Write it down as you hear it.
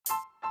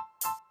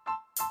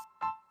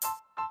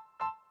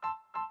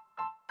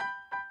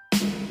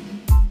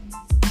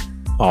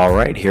All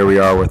right, here we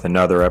are with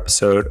another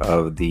episode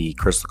of the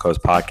Crystal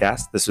Coast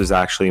podcast. This was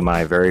actually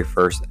my very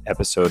first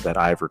episode that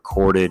I've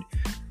recorded,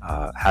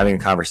 having a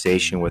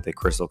conversation with a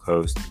Crystal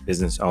Coast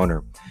business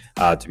owner.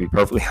 To be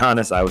perfectly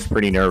honest, I was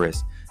pretty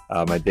nervous.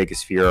 My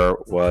biggest fear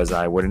was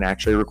I wouldn't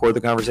actually record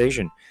the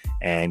conversation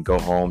and go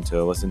home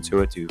to listen to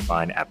it to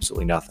find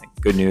absolutely nothing.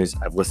 Good news,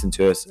 I've listened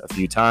to this a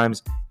few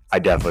times. I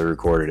definitely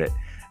recorded it.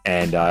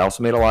 And I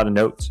also made a lot of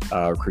notes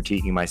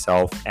critiquing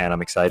myself, and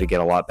I'm excited to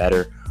get a lot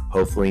better.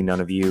 Hopefully none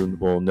of you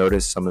will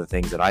notice some of the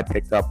things that I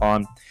picked up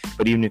on,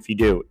 but even if you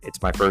do, it's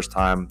my first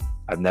time.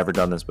 I've never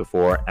done this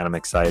before, and I'm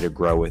excited to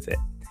grow with it.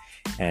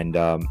 And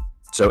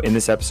so in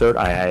this episode,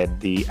 I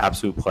had the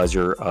absolute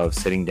pleasure of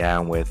sitting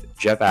down with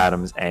Jeff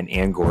Adams and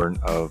Ann Gordon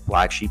of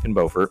Black Sheep in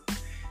Beaufort.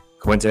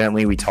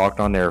 Coincidentally, we talked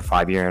on their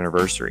 5-year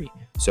anniversary.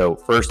 So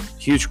first,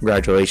 huge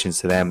congratulations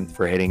to them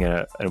for hitting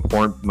an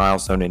important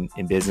milestone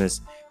in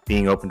business.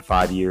 Being open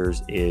 5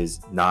 years is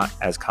not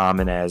as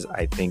common as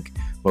I think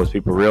most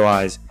people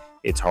realize.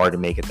 It's hard to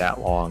make it that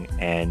long.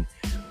 And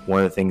one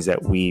of the things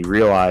that we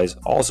realize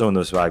also in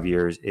those 5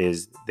 years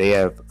is they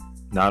have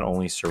not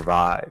only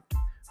survived,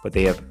 but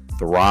they have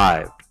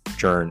thrived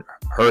during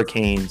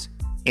hurricanes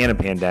and a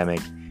pandemic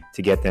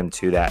to get them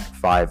to that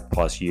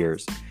 5+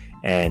 years.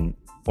 And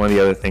one of the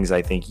other things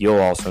I think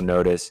you'll also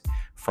notice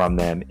from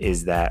them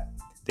is that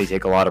they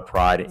take a lot of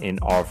pride in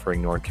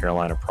offering North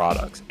Carolina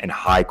products and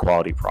high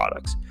quality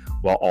products,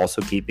 while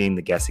also keeping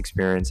the guest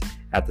experience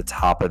at the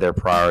top of their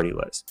priority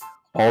list.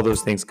 All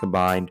those things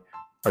combined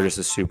are just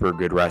a super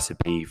good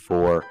recipe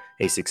for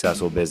a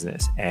successful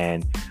business.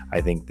 And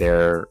I think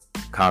their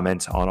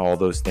comments on all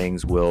those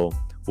things will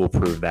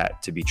prove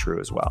that to be true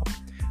as well.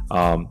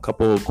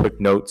 Couple of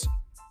quick notes.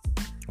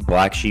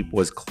 Black Sheep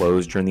was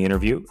closed during the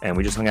interview, and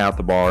we just hung out at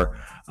the bar.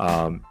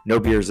 No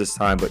beers this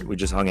time, but we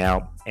just hung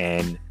out,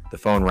 and the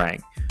phone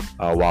rang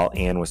while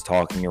Ann was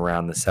talking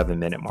around the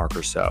 7-minute mark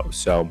or so.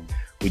 So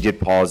we did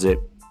pause it.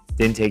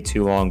 Didn't take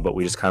too long, but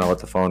we just kind of let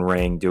the phone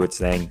ring, do its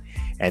thing,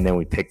 and then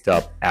we picked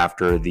up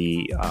after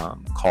the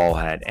call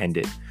had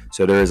ended.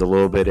 So there is a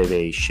little bit of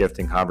a shift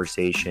in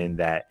conversation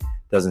that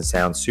doesn't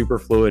sound super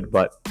fluid,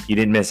 but you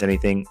didn't miss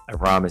anything. I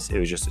promise. It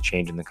was just a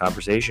change in the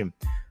conversation.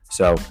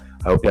 So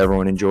I hope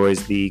everyone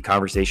enjoys the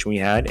conversation we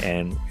had,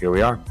 and here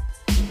we are.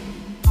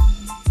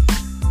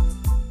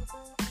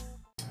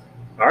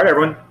 All right,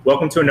 everyone.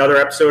 Welcome to another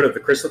episode of the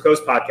Crystal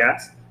Coast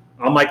podcast.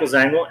 I'm Michael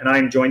Zangel, and I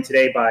am joined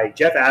today by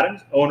Jeff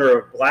Adams, owner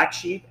of Black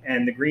Sheep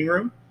and the Green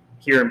Room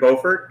here in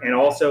Beaufort, and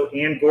also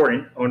Ann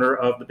Gordon, owner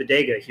of the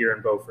Bodega here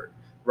in Beaufort,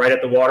 right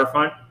at the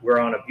waterfront. We're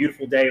on a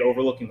beautiful day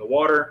overlooking the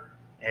water,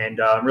 and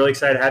I'm really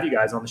excited to have you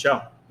guys on the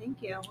show.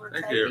 Thank you. We're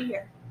excited to be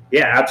here.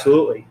 Yeah,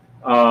 absolutely.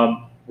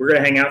 We're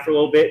going to hang out for a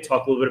little bit,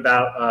 talk a little bit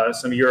about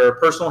some of your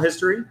personal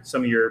history,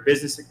 some of your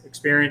business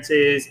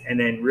experiences, and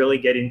then really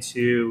get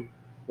into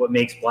what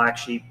makes Black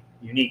Sheep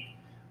unique.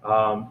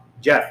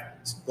 Jeff,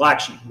 Black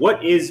Sheep.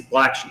 What is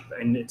Black Sheep?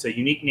 And it's a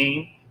unique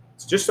name.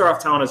 So just start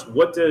off telling us,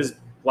 what does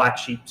Black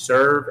Sheep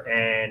serve,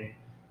 and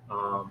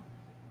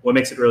what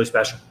makes it really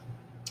special?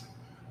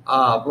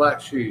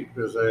 Black Sheep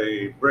is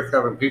a brick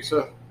oven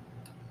pizza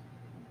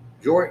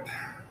joint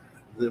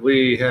that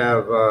we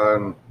have.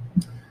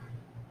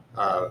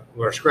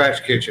 We're a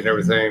scratch kitchen.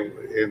 Everything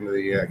in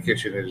the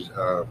kitchen is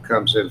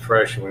comes in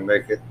fresh, and we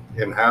make it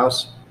in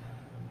house.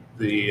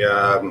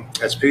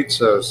 That's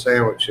pizza,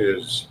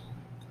 sandwiches,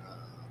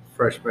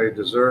 fresh made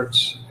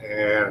desserts,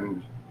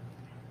 and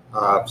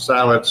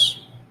salads,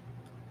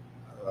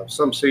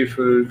 some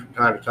seafood from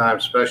time to time,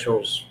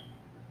 specials,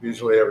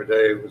 usually every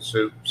day with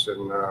soups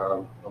and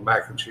a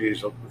mac and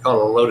cheese. We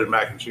call it a loaded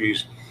mac and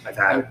cheese. I've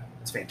had it.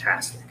 It's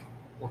fantastic.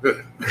 Well,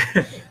 good.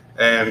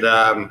 And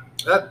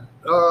that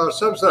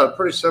sums up a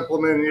pretty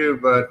simple menu,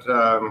 but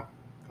I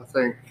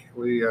think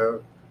we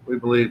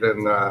believe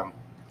in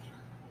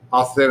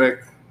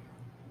authentic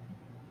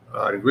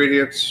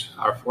ingredients.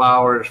 Our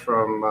flours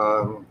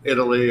from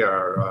Italy,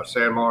 our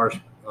San Mars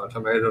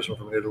tomatoes are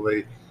from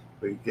Italy.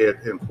 We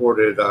get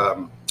imported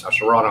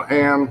Serrano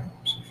ham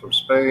from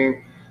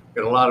Spain.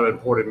 We get a lot of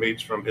imported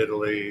meats from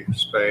Italy,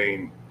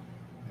 Spain,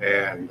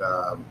 and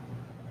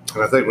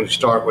I think when you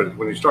start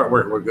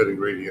working with good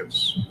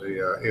ingredients,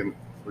 the end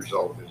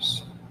result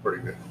is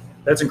pretty good.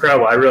 That's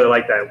incredible. I really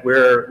like that.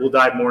 We'll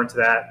dive more into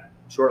that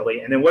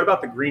shortly. And then what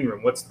about the Green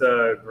Room? What's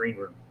the Green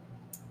Room?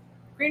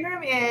 Green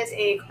Room is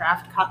a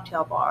craft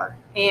cocktail bar,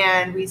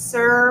 and we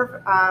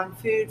serve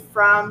food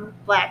from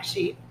Black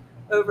Sheep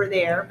over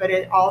there, but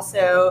it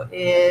also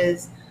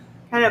is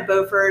kind of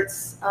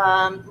Beaufort's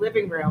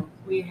living room.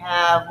 We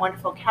have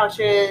wonderful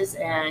couches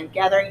and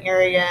gathering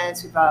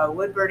areas. We've got a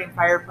wood-burning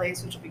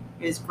fireplace, which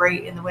is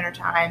great in the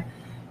wintertime,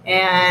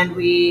 and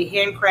we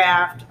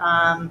handcraft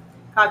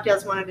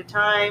cocktails one at a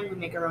time. We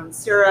make our own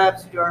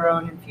syrups, we do our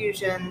own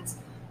infusions,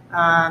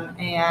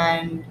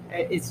 and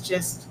it's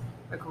just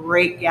a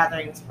great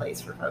gathering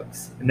place for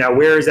folks. Now,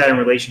 where is that in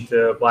relation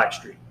to Black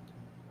Street?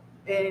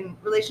 In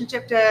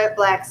relationship to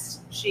Black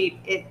Sheep,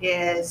 it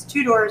is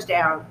 2 doors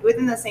down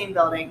within the same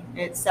building.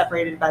 It's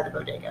separated by the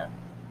bodega.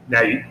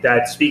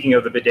 Now, speaking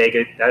of the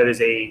bodega, that is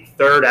a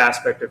third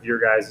aspect of your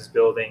guys'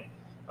 building.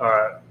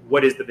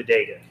 What is the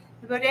bodega?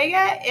 The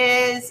bodega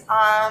is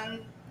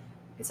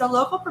it's a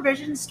local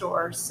provision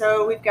store.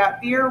 So we've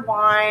got beer,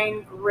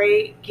 wine,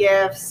 great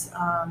gifts,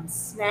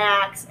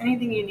 snacks,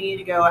 anything you need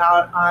to go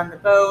out on the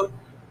boat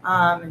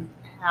and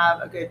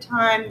have a good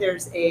time.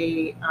 There's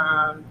a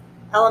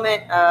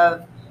element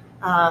of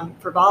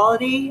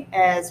frivolity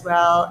as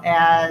well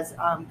as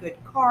good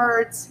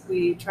cards.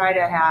 We try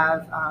to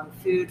have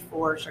food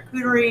for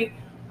charcuterie,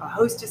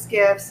 hostess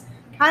gifts,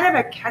 kind of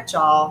a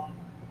catch-all,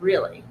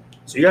 really.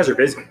 So you guys are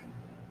busy.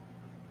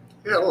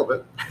 Yeah, a little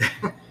bit.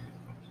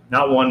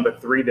 Not one,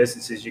 but 3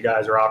 businesses you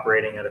guys are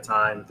operating at a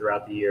time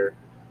throughout the year.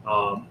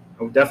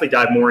 We'll definitely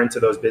dive more into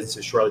those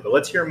businesses shortly, but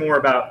let's hear more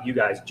about you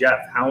guys.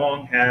 Jeff, how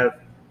long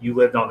have you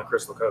lived on the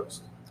Crystal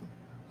Coast?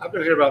 I've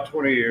been here about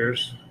 20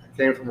 years. I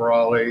came from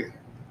Raleigh.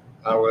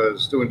 I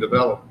was doing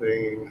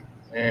developing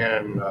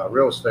and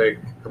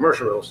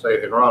commercial real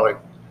estate in Raleigh.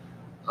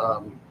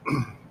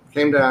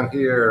 Came down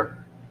here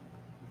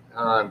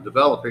on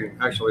developing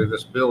actually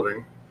this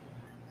building,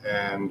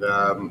 and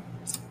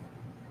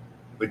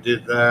we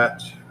did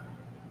that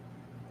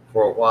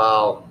for a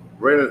while,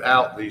 rented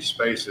out these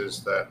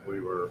spaces that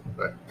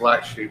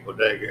Black Sheep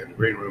Bodega and the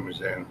Green Room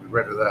is in. We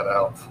rented that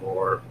out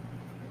for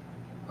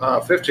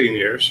 15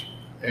 years,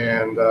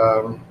 and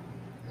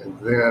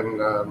then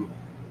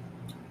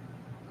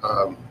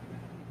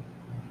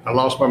I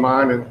lost my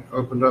mind and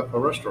opened up a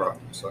restaurant.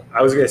 So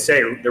I was going to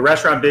say, the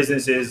restaurant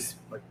business is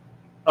like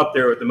up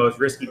there with the most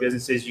risky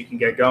businesses you can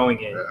get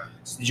going in. yeah.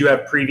 So did you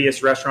have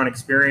previous restaurant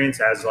experience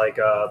as like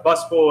a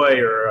busboy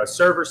or a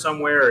server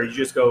somewhere, or you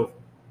just go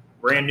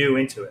brand new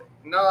into it?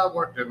 No, I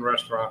worked in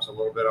restaurants a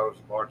little bit. I was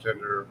a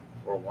bartender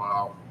for a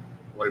while,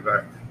 way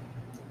back.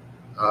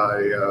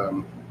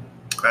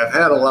 I've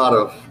had a lot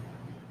of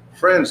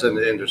friends in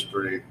the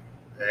industry,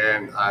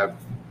 and I've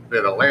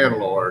been a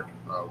landlord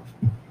of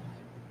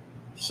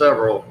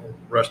several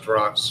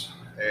restaurants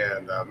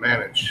and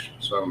managed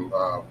some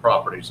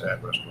properties that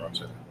had restaurants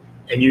in it.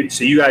 And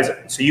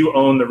you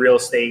own the real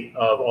estate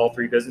of all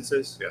 3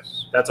 businesses?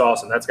 Yes. That's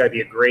awesome. That's got to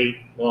be a great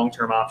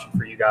long-term option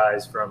for you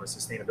guys from a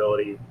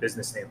sustainability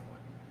business standpoint.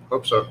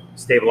 Hope so.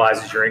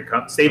 Stabilizes your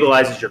income,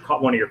 stabilizes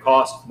one of your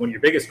costs. One of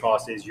your biggest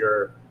costs is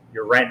your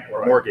rent or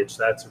Right. mortgage.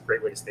 So that's a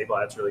great way to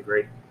stabilize. That's really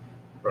great.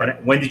 Right.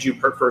 And when did you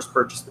first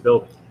purchase the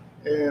building?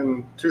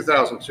 In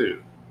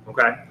 2002.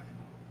 Okay.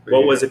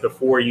 What was it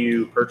before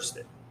you purchased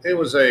it? It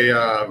was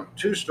a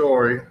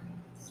 2-story,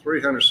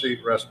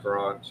 300-seat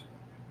restaurant.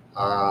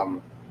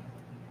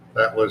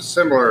 That was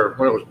similar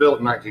when it was built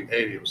in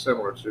 1980. It was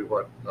similar to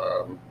what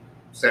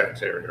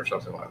Sanitary or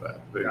something like that.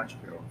 Big, Gotcha.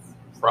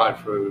 Fried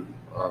food.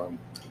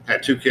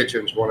 Had 2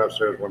 kitchens, one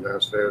upstairs, one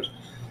downstairs.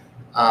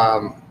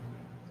 I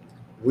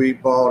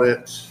bought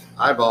it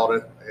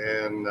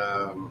in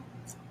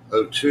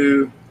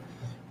 2002.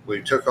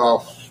 We took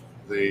off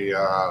the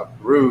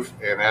roof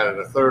and added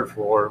a 3rd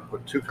floor,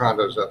 put 2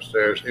 condos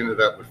upstairs,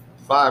 ended up with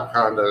 5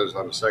 condos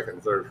on the 2nd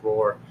and 3rd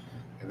floor,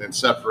 and then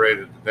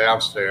separated the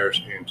downstairs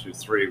into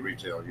 3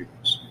 retail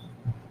units.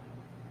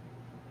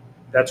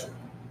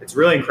 It's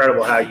really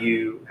incredible how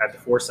you had the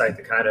foresight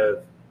to kind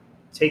of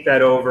take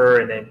that over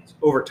and then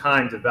over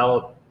time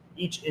develop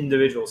each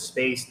individual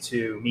space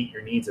to meet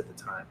your needs at the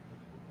time.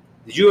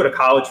 Did you go to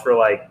college for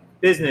like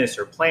business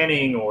or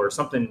planning or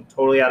something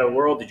totally out of the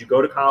world? Did you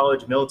go to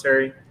college,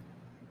 military?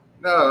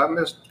 No, I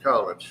missed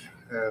college,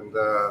 and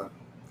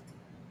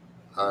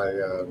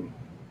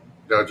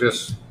I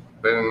just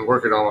been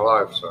working all my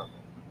life. So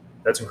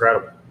That's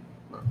incredible.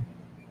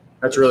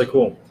 That's really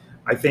cool.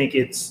 I think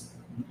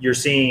you're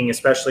seeing,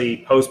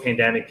 especially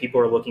post-pandemic, people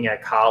are looking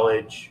at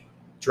college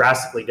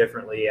drastically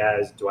differently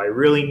as, do I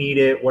really need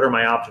it? What are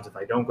my options if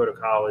I don't go to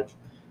college?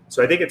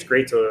 So I think it's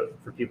great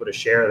for people to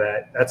share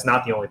that that's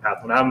not the only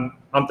path. When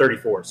I'm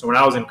 34, so when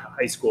I was in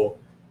high school,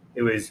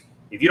 it was,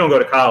 if you don't go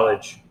to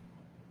college,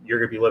 you're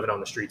going to be living on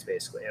the streets,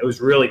 basically. It was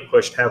really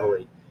pushed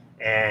heavily.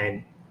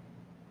 And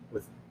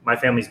with my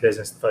family's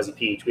business, the Fuzzy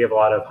Peach, we have a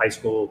lot of high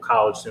school,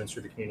 college students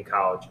through the community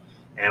college.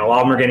 And a lot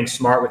of them are getting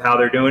smart with how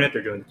they're doing it.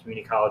 They're doing the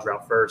community college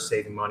route first,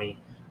 saving money.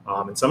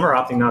 And some are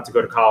opting not to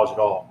go to college at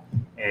all.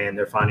 And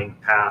they're finding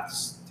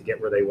paths to get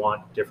where they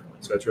want differently.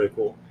 So it's really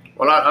cool.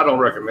 Well, I don't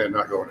recommend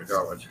not going to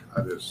college.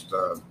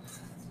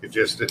 It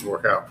just didn't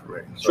work out for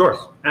me. So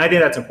Sure. And I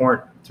think that's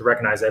important to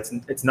recognize that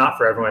it's not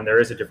for everyone. There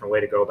is a different way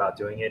to go about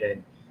doing it.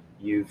 And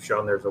you've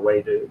shown there's a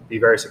way to be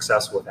very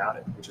successful without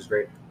it, which is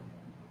great.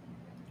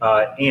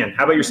 Ann,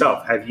 how about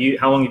yourself?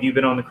 How long have you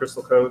been on the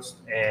Crystal Coast,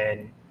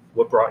 and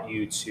what brought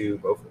you to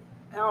Beaufort?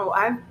 Oh,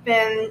 I've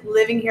been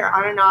living here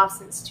on and off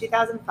since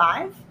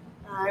 2005.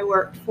 I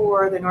worked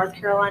for the North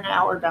Carolina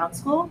Outward Bound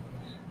School,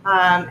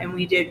 and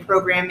we did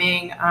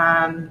programming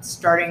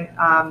starting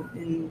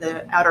in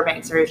the Outer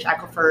Banks area,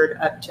 Shackelford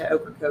up to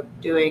Ocracoke,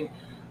 doing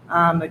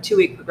a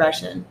 2-week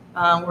progression,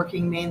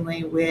 working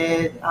mainly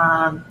with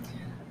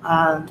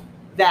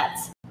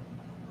vets.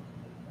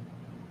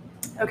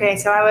 Okay,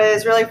 so I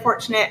was really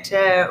fortunate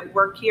to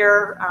work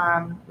here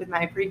with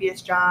my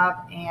previous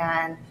job,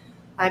 and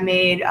I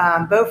made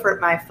Beaufort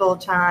my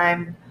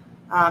full-time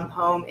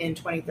home in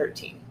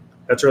 2013.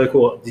 That's really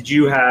cool. Did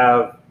you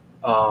have,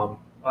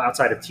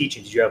 outside of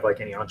teaching, did you have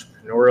like any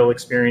entrepreneurial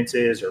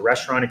experiences or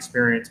restaurant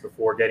experience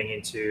before getting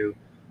into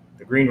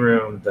the Green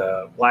Room,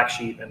 the Black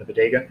Sheep, and the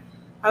Bodega?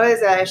 I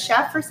was a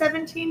chef for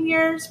 17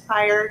 years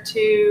prior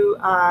to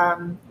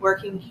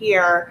working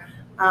here,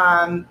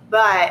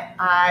 but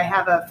I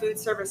have a food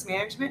service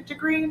management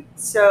degree,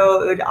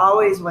 so it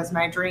always was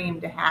my dream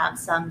to have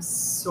some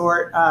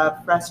sort of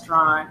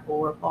restaurant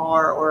or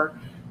bar or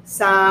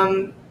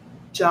some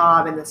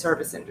job in the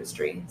service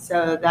industry.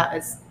 So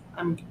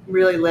I'm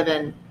really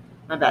living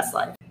my best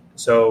life.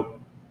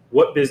 So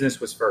what business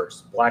was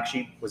first? Black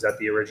Sheep, was that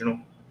the original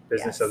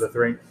business Yes. of the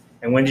three?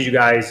 And when did you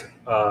guys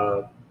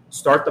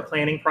start the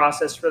planning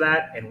process for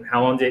that, and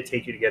how long did it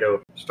take you to get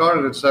open?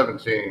 Started at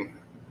 17.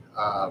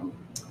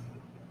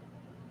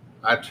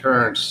 I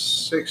turned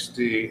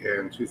 60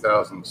 in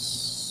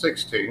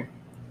 2016,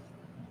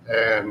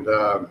 and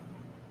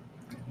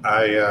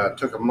I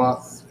took a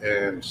month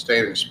and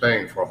stayed in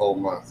Spain for a whole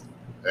month.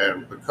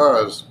 And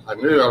because I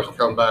knew I was going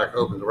to come back,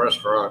 open the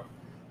restaurant,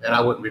 and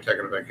I wouldn't be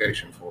taking a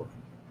vacation for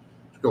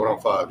it's going on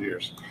 5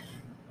 years.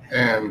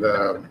 And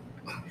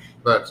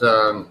but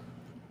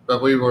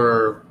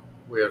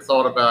we had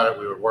thought about it.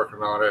 We were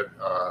working on it.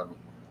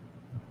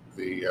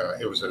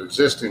 It was an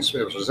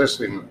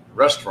existing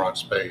restaurant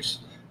space.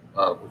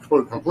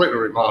 We completely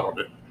remodeled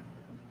it,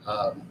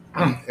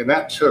 and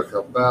that took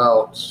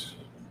about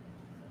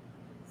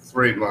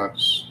 3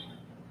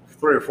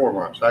 or 4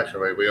 months.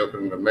 Actually, we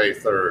opened on May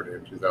 3rd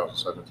in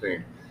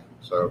 2017,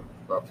 so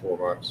about 4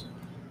 months.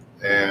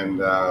 And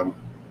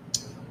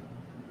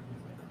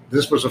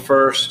this was the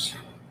first.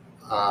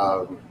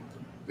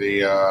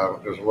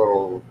 There's a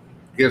little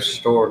gift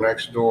store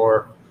next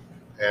door,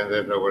 and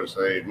then there was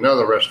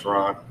another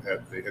restaurant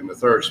in the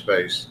third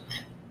space.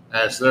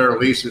 As their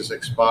leases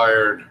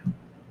expired,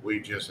 we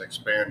just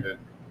expanded.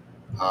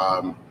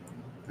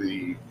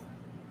 The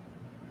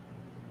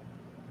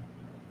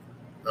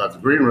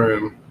Green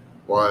Room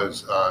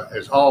is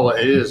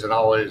and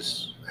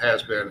always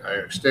has been an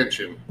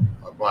extension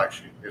of Black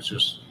Sheep. It's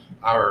just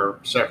our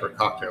separate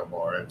cocktail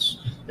bar. It's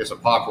a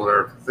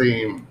popular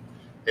theme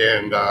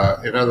in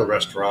other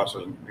restaurants,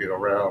 and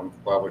around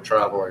while we're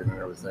traveling and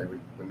everything.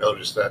 We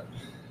noticed that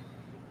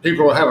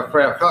people have a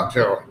craft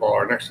cocktail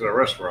bar next to their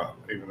restaurant,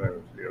 even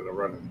though they're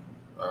running.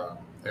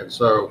 And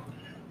so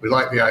we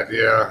like the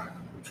idea.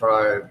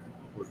 We're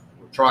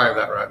trying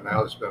that right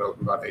now. It's been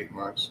open about 8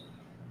 months,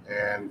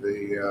 and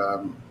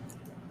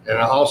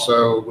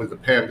also with the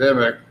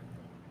pandemic,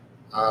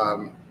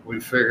 we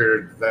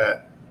figured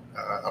that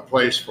a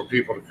place for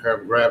people to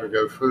come grab and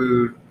go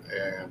food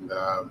and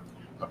a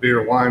beer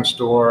and wine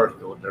store.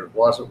 There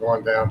wasn't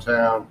one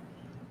downtown,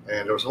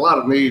 and there was a lot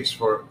of needs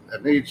for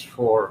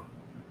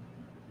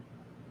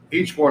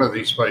each one of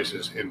these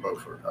spaces in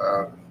Beaufort.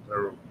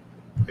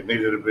 It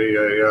needed to be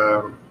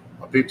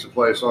a pizza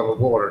place on the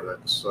water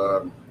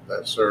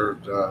that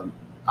served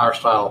our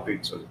style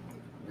pizza,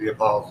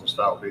 Neapolitan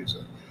style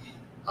pizza,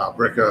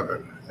 brick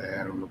oven,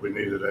 and we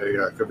needed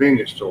a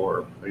convenience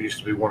store. There used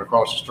to be one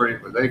across the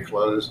street, but they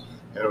closed,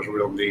 and there was a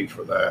real need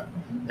for that.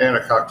 And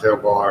a cocktail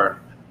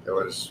bar. There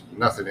was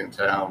nothing in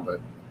town, but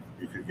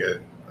you could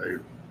get a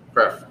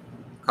craft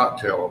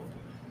cocktail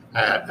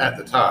at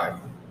the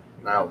time.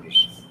 Now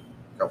there's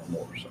a couple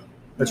more. So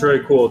That's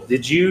really cool.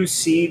 Did you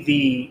see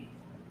the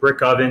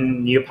brick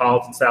oven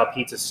Neapolitan style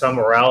pizza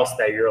somewhere else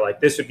that you're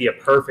like, this would be a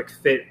perfect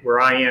fit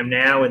where I am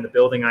now in the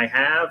building I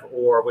have?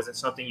 Or was it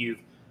something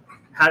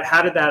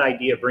how did that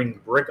idea bring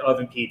brick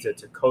oven pizza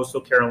to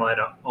coastal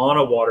Carolina on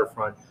a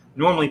waterfront?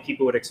 Normally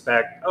people would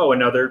expect,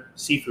 another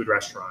seafood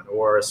restaurant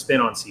or a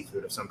spin on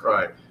seafood of some kind.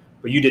 Right.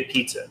 But you did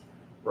pizza.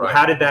 Right.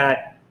 How did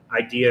that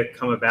idea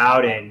come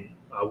about, and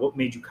what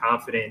made you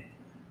confident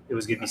it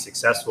was going to be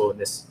successful in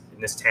this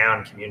town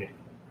and community?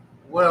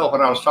 Well,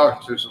 when I was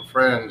talking to some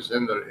friends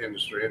in the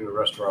industry, in the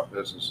restaurant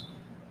business,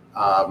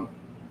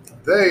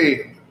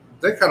 they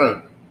kind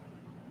of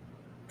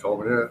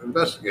told me to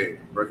investigate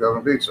brick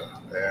oven pizza,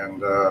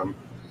 and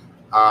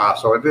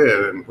so I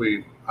did, and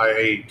I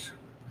ate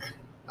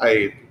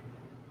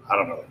I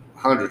don't know,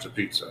 hundreds of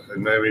pizza,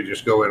 and maybe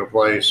just go in a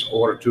place,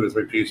 order 2 or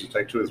 3 pizzas,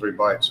 take 2 or 3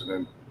 bites, and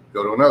then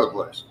go to another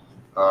place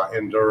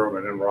in Durham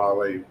and in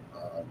Raleigh,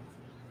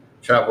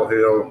 Chapel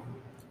Hill.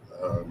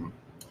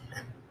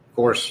 Of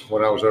course,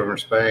 when I was over in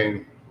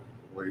Spain,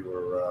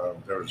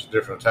 there was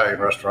different Italian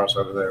restaurants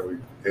over there we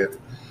hit.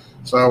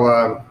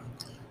 So,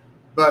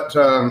 but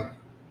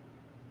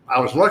I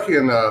was lucky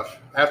enough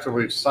after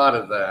we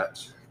decided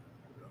that,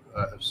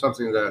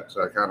 something that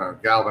kind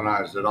of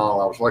galvanized it all.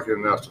 I was lucky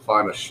enough to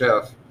find a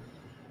chef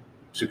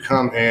to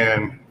come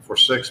in for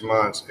 6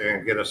 months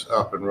and get us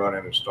up and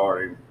running and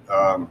starting.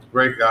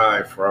 Great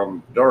guy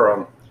from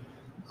Durham,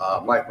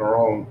 Mike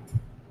Marone,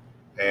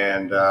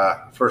 and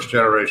first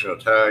generation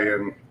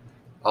Italian.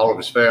 All of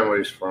his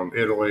family's from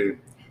Italy,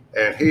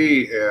 and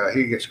he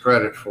gets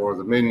credit for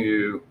the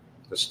menu,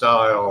 the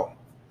style,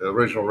 the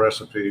original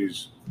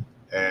recipes,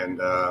 and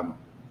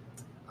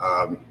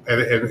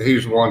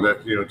he's one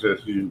that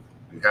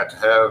You have to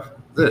have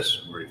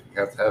this ingredient. You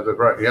have to have the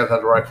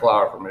right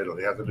flour from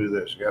Italy. You have to do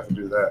this. You have to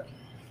do that.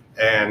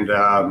 And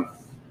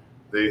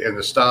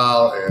the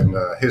style and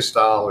his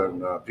style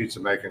and pizza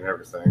making and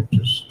everything,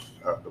 just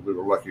we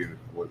were lucky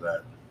with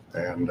that.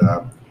 And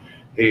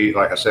he,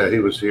 like I said, he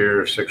was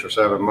here 6 or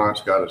 7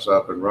 months, got us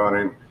up and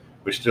running.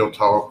 We still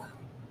talk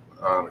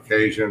on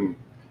occasion,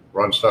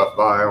 run stuff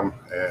by him,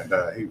 and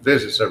he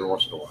visits every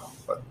once in a while.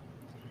 But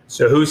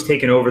so who's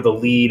taken over the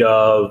lead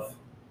of?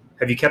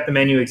 Have you kept the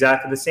menu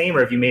exactly the same,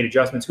 or have you made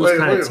adjustments? Who's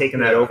kind of taken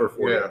that over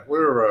for you? Yeah,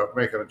 we're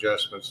making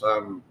adjustments.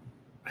 I'm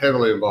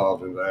heavily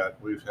involved in that.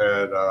 We've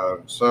had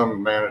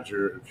some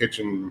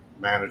kitchen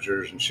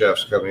managers and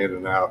chefs come in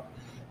and out.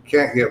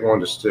 Can't get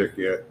one to stick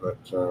yet, but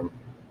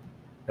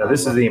now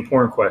this is the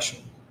important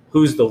question.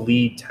 Who's the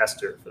lead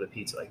tester for the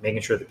pizza? Like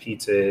making sure the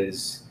pizza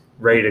is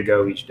ready to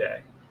go each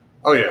day.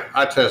 Oh yeah,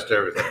 I test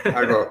everything.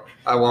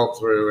 I walk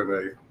through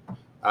and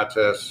I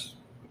taste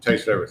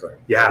everything.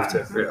 You have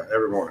to. Yeah,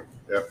 every morning.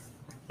 Yeah.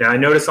 Now, I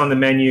noticed on the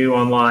menu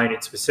online,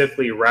 it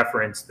specifically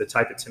referenced the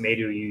type of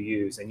tomato you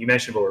use. And you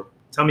mentioned, or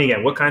tell me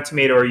again, what kind of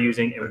tomato are you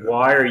using and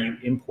why are you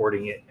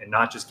importing it and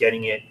not just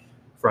getting it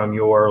from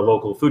your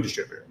local food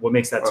distributor? What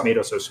makes that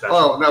tomato so special?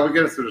 Oh, no, we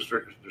get it through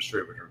the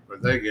distributor,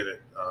 but they get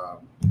it.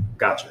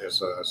 Gotcha.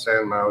 It's a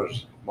San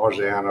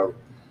Marziano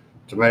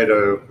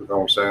tomato. We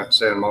call them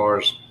San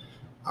Mars.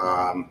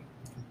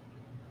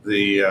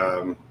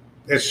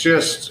 It's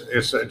just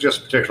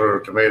a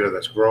particular tomato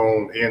that's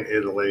grown in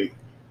Italy.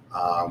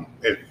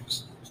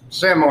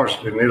 San Mars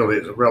in Italy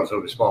is a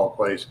relatively small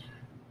place.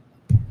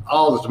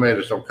 All the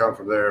tomatoes don't come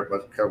from there,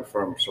 but come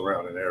from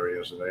surrounding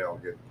areas, and they all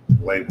get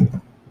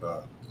labeled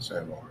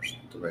San Mars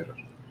tomatoes.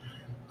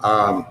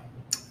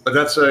 But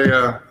that's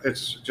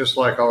it's just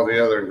like all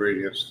the other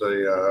ingredients.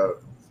 The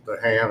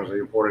hams, the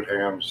imported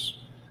hams,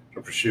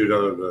 the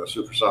prosciutto, the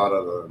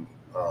supersada,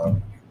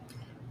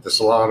 the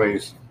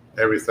salamis,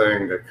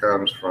 everything that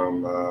comes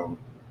from.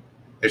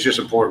 It's just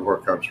important where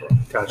it comes from.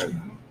 Gotcha.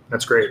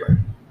 That's great.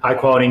 High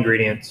quality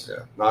ingredients.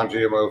 Yeah,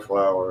 non-GMO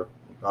flour,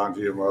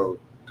 non-GMO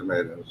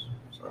tomatoes.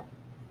 So.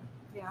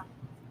 Yeah,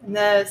 and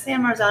the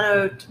San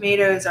Marzano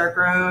tomatoes are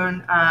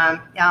grown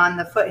on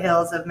the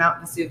foothills of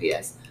Mount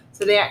Vesuvius,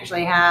 so they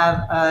actually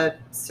have a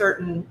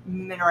certain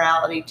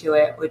minerality to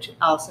it, which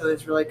also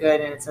is really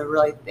good. And it's a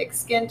really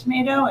thick-skinned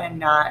tomato and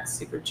not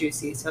super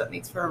juicy, so it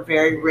makes for a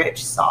very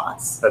rich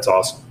sauce. That's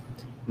awesome.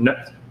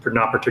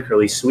 Not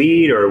particularly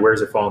sweet, or where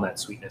does it fall on that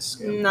sweetness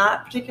scale?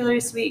 Not particularly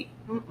sweet.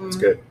 That's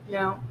good.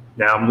 No.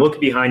 Now I'm looking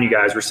behind you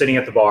guys. We're sitting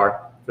at the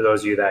bar. For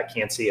those of you that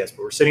can't see us,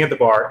 but we're sitting at the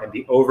bar, and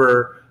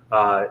over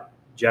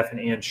Jeff and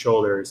Ann's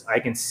shoulders, I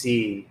can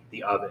see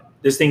the oven.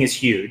 This thing is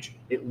huge.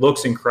 It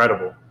looks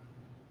incredible.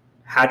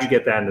 How'd you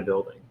get that in the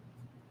building?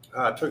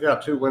 I took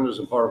out 2 windows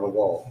and part of a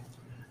wall.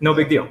 No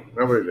big deal.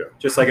 No big deal.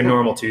 Just like a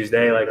normal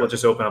Tuesday. Like we'll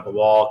just open up a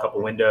wall, a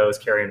couple windows,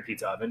 carry in a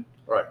pizza oven.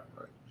 Right.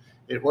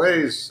 It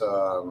weighs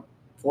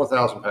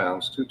 4,000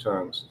 pounds, 2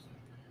 tons,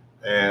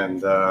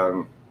 and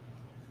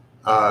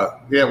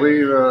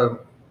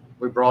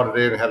we brought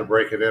it in, had to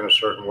break it in a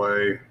certain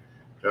way.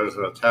 There's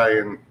an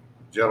Italian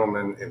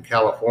gentleman in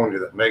California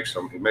that makes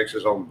them. He makes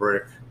his own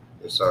brick.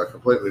 It's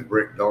completely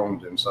brick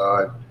domed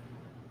inside,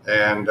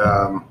 and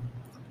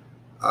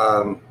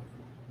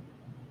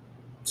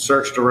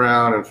searched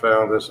around and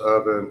found this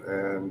oven,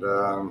 and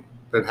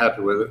been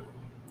happy with it.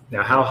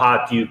 Now, how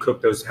hot do you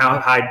cook those? How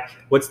high?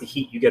 What's the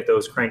heat you get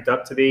those cranked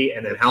up to be?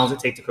 And then how long does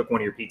it take to cook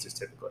one of your pizzas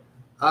typically?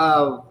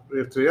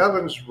 If the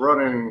oven's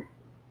running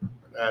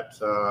at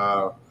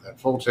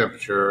full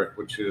temperature,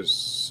 which is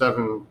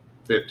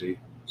 750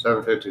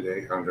 to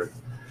 800,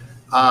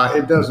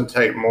 it doesn't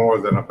take more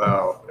than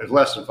it's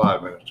less than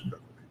 5 minutes to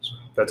cook a pizza.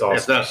 That's awesome.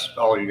 If that's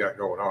all you got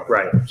going on.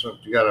 Right. So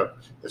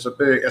it's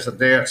a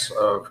dance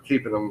of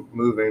keeping them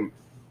moving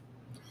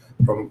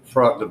from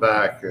front to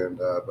back, and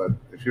but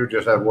if you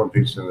just have one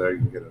pizza in there, you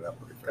can get it out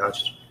pretty fast.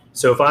 Gotcha.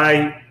 So if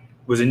I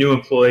was a new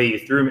employee, you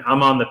threw me,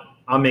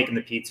 I'm making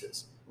the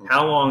pizzas.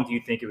 How long do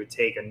you think it would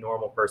take a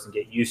normal person to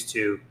get used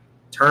to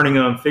turning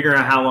them, figuring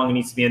out how long it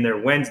needs to be in there,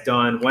 when's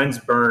done, when's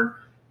burnt,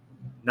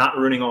 not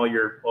ruining all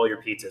your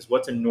pizzas?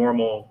 What's a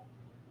normal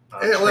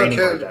training?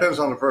 It depends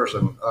on the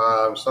person.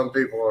 Some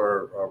people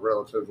are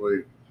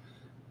relatively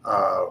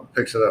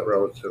picks it up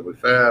relatively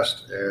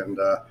fast, and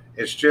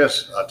it's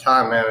just a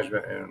time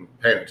management and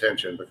paying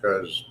attention,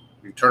 because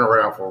you turn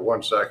around for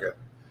 1 second,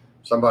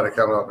 somebody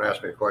come up and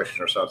ask me a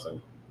question or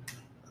something,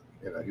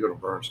 you're going to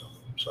burn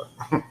something. So.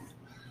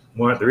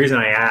 One of the reasons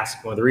I ask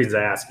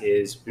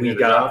is we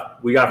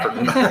got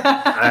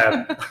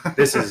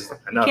this is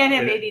enough. Can't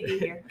have ADD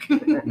here.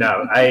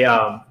 No,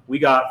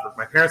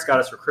 my parents got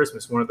us for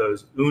Christmas one of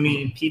those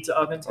Uni pizza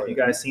ovens. Have you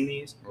guys seen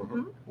these?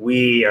 Mm-hmm.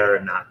 We are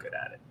not good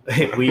at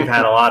it. We've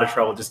had a lot of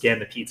trouble just getting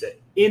the pizza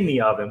in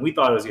the oven. We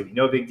thought it was gonna be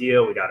no big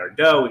deal. We got our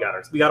dough. We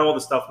got all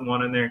the stuff we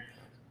want in there.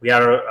 We got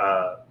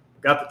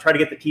to try to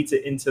get the pizza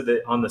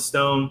on the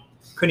stone.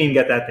 Couldn't even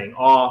get that thing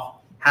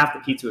off. Half the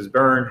pizza was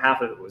burned.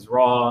 Half of it was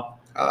raw.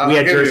 We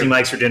had Jersey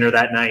Mike's for dinner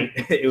that night.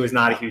 It was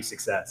not a huge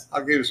success.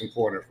 I'll give you some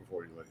pointers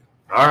before you leave.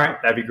 All right.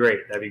 That'd be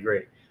great.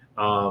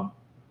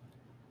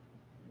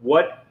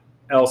 what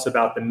else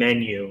about the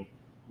menu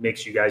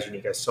makes you guys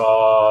unique? I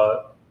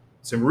saw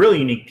some really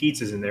unique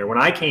pizzas in there.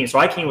 When I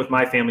came with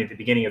my family at the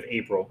beginning of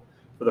April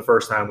for the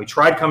first time. We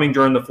tried coming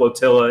during the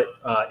flotilla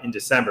in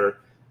December.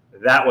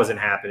 That wasn't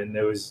happening.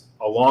 There was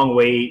a long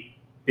wait,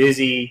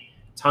 busy,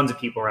 tons of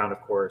people around,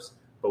 of course.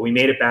 But we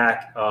made it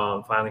back,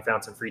 finally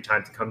found some free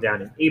time to come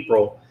down in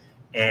April,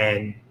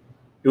 and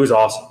it was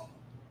awesome.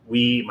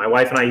 My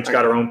wife and I each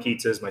got our own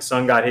pizzas. My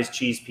son got his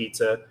cheese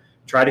pizza.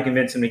 Tried to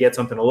convince him to get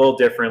something a little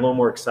different, a little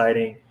more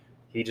exciting.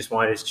 He just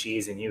wanted his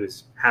cheese, and he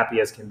was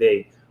happy as can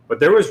be. But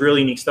there was really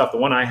unique stuff. The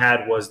one I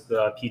had was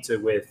the pizza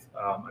with,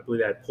 I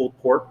believe, it had pulled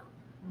pork,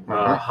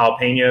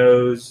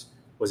 jalapenos.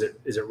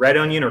 Is it red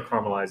onion or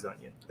caramelized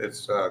onion?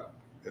 It's a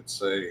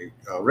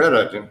red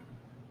onion,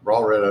 raw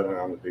red onion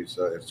on the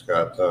pizza. It's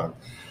got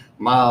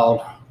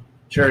mild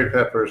cherry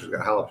peppers. It's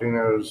got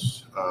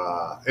jalapenos.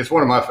 It's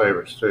one of my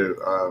favorites too.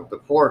 The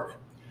pork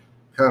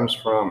comes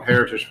from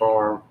Heritage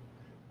Farm,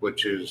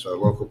 which is a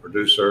local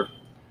producer.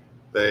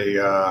 They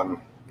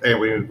and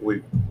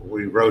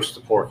we roast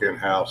the pork in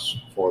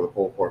house for the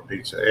pulled pork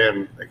pizza,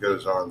 and it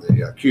goes on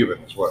the Cuban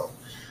as well.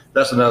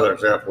 That's another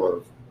example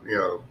of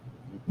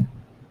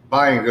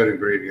buying good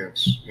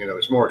ingredients.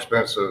 It's more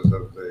expensive.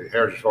 The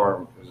Heritage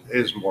Farm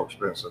is more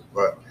expensive,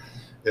 but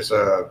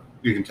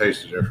you can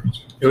taste the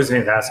difference. It was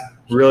fantastic.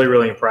 Really,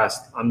 really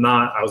impressed. I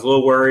was a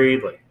little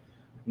worried. Like,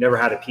 never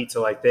had a pizza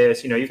like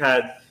this. You've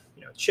had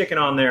chicken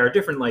on there,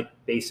 different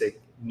basic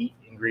meat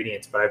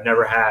ingredients, but I've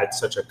never had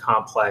such a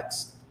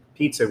complex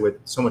pizza with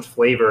so much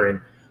flavor.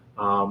 And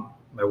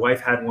my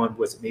wife had one.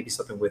 Was it maybe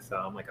something with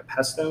like a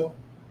pesto?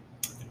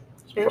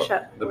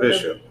 Bishop. The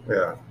Bishop,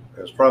 yeah.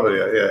 It's probably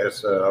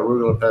it's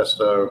arugula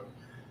pesto,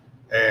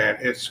 and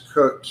it's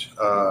cooked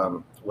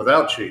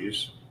without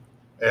cheese.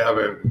 I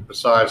mean,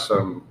 besides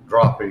some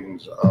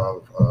droppings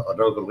of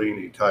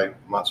adobolini type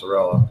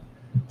mozzarella,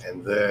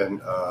 and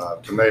then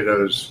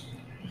tomatoes.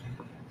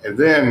 And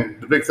then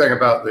the big thing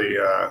about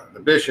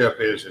the Bishop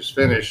is it's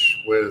finished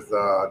with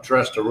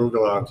dressed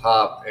arugula on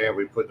top, and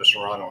we put the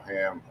Serrano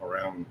ham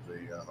around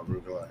the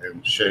arugula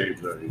and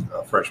shave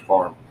the fresh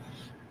parm.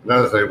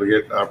 Another thing, we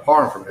get our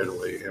parm from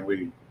Italy, and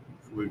we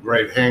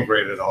hand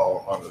grate it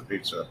all on the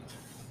pizza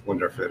when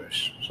they're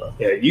finished. So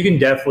yeah, you can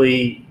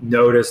definitely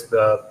notice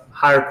the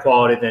higher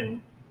quality and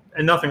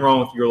nothing wrong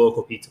with your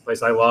local pizza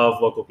place. I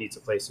love local pizza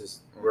places.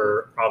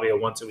 We're probably a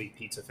once a week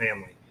pizza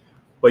family,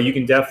 but you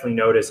can definitely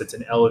notice it's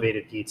an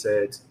elevated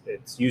pizza.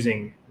 It's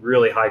using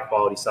really high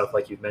quality stuff,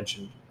 like you've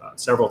mentioned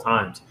several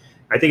times.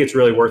 I think it's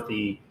really worth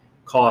the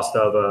cost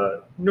of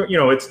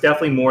it's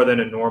definitely more than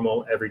a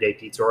normal everyday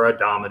pizza or a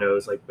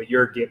Domino's. But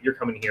you're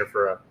coming here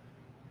for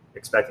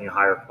expecting a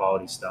higher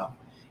quality stuff.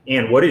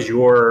 And what is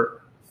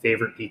your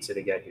favorite pizza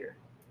to get here?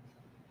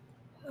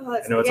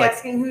 Let's be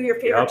asking who your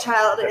favorite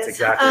child is. That's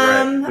exactly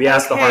right. We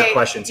ask the hard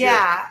questions here.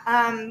 Yeah,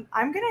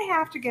 I'm going to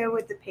have to go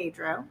with the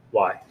Pedro.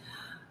 Why?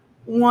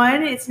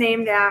 One, it's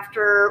named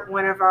after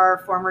one of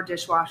our former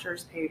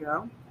dishwashers,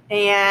 Pedro,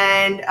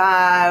 and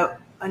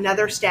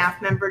another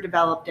staff member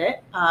developed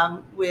it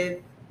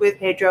with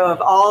Pedro of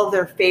all of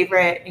their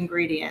favorite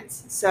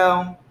ingredients.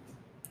 So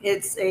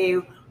it's a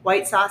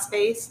white sauce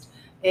based.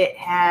 It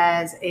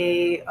has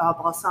a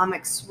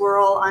balsamic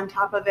swirl on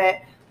top of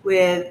it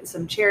with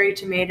some cherry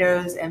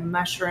tomatoes and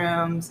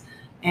mushrooms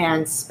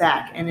and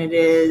speck. And it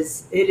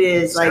is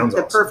like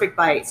the perfect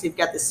bite. So you've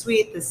got the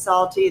sweet, the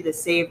salty, the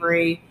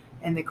savory,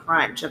 and the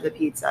crunch of the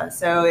pizza.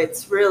 So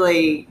it's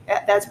really,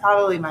 that's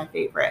probably my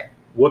favorite.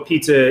 What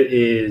pizza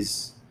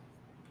is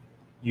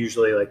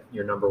usually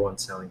your number one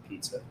selling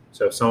pizza?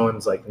 So if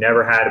someone's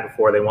never had it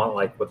before, they want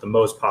what the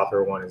most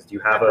popular one is. Do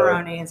you have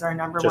pepperoni is our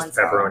number one just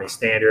pepperoni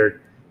standard?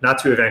 Not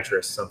too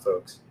adventurous, some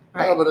folks.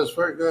 Right. Oh, but it's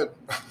very good.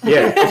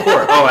 Yeah, of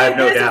course. Oh, I have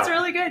no doubt. It's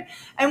really good.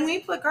 And we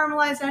put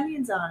caramelized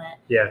onions on it.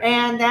 Yeah.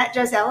 And that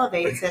just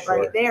elevates it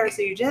right there.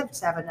 So you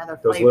just have another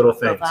those flavor little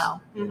things.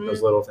 profile. Mm-hmm.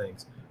 Those little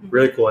things.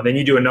 Really cool. And then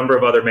you do a number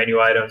of other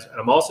menu items.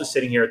 And I'm also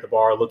sitting here at the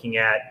bar looking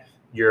at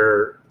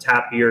your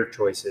tap beer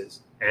choices.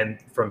 And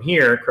from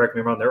here, correct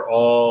me if I'm wrong, they're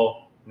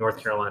all North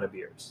Carolina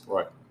beers.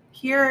 Right.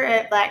 Here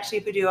at Black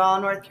Sheep, we do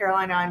all North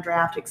Carolina on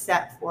draft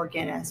except for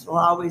Guinness. We'll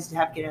always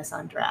have Guinness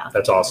on draft.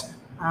 That's awesome.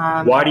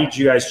 Why did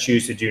you guys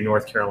choose to do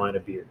North Carolina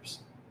beers?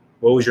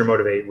 What was your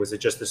motivation? Was it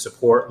just to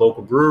support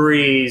local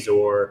breweries,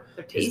 or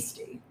they're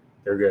tasty?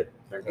 They're good.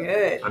 They're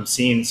good. I'm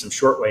seeing some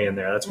shortway in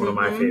there. That's one of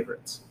my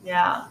favorites.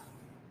 Yeah.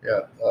 Yeah.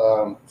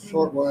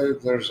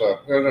 Shortway. There's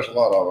a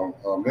lot of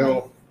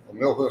them.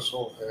 Mill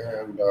Whistle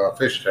and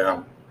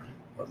Fishtown.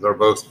 They're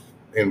both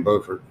in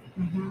Beaufort.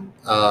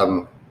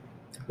 Mm-hmm.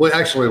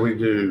 We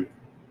do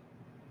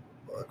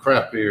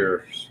craft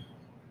beers,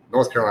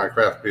 North Carolina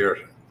craft beers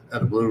at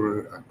the Blue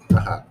Room,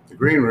 the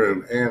Green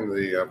Room, and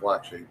the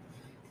Black Sheep,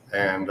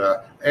 and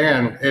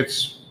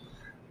it's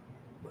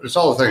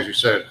all the things you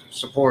said.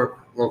 Support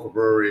local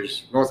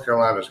breweries. North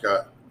Carolina's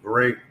got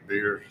great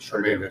beer. Sure.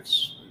 I mean,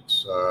 it's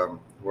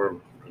we're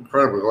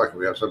incredibly lucky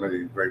we have so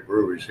many great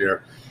breweries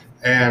here,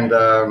 and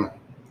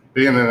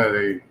being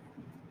in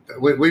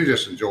we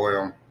just enjoy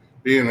them.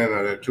 Being in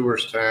a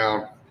tourist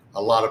town,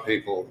 a lot of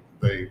people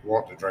they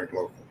want to drink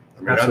local.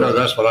 I mean, Absolutely. I know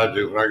that's what I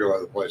do when I go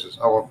other places.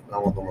 I want the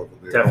local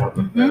beer.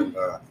 Definitely.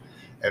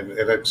 And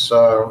it's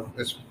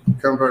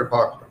become very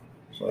popular.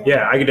 So.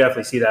 Yeah, I could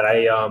definitely see that.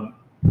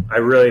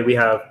 We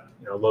have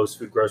Lowe's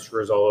food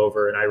grocers all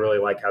over, and I really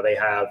like how they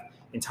have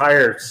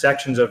entire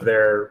sections of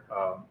their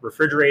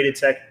refrigerated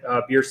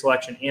beer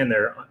selection and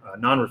their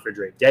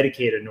non-refrigerated,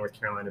 dedicated North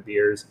Carolina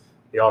beers.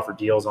 They offer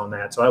deals on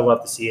that, so I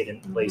love to see it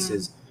in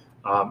places,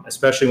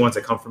 especially ones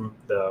that come from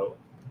the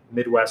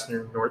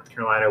Midwestern North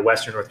Carolina,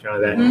 Western North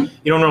Carolina that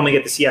you don't normally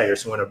get to see out here.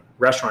 So when a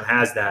restaurant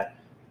has that,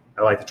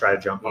 I like to try to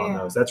jump on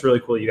those. That's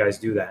really cool. You guys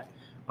do that.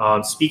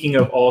 Speaking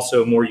of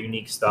also more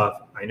unique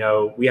stuff, I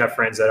know we have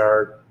friends that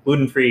are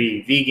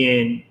gluten-free,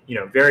 vegan,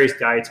 various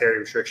dietary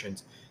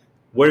restrictions.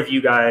 What have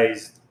you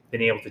guys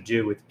been able to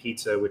do with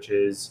pizza, which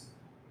is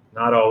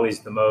not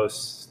always the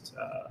most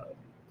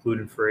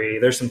gluten-free?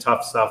 There's some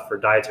tough stuff for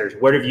dietaries.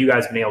 What have you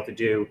guys been able to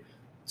do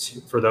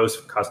for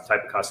those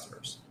type of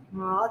customers?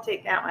 Well, I'll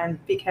take that one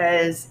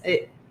because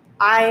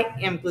I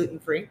am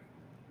gluten-free.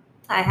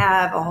 I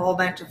have a whole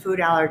bunch of food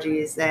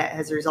allergies that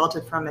has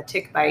resulted from a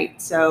tick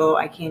bite. So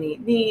I can't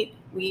eat meat,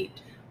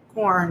 wheat,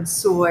 corn,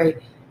 soy.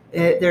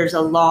 There's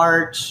a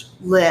large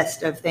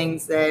list of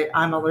things that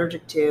I'm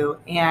allergic to.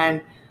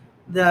 And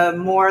the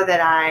more that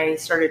I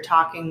started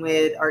talking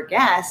with our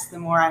guests, the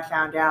more I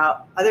found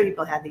out other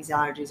people had these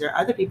allergies or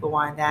other people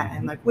wanted that. And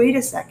I'm like, wait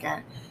a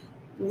second,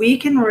 we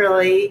can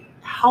really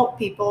help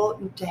people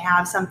to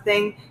have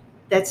something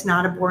that's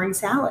not a boring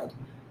salad.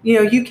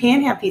 You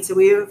can have pizza.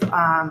 We've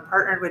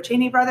partnered with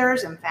Cheney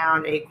Brothers and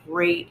found a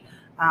great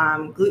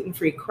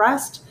gluten-free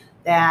crust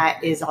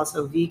that is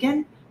also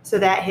vegan. So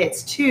that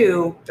hits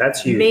two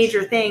That's huge.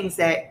 major things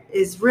that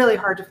is really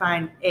hard to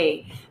find.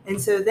 And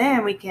so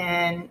then we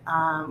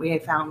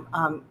have found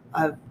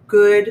a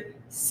good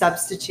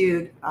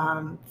substitute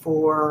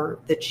for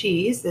the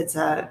cheese. That's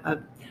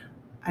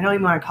I don't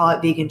even want to call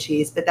it vegan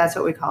cheese, but that's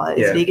what we call it.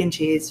 It's vegan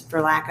cheese,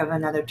 for lack of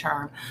another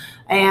term.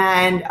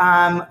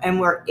 And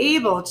we're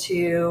able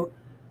to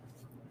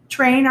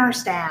train our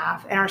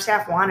staff, and our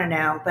staff want to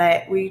know,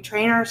 but we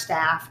train our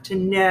staff to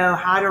know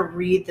how to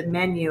read the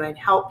menu and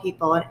help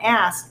people and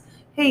ask,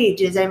 hey,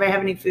 does anybody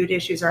have any food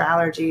issues or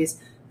allergies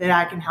that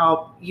I can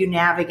help you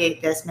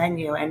navigate this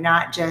menu and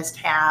not just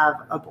have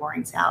a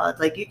boring salad?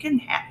 Like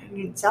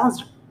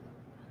salads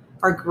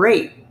are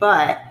great,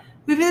 but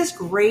we have this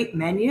great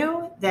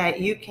menu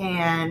that you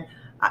can,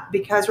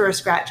 because we're a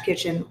scratch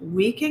kitchen,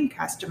 we can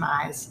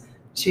customize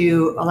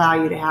to allow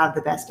you to have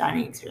the best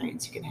dining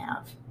experience you can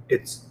have.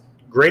 It's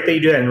great that you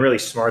do that, and really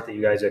smart that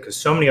you guys do, because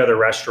so many other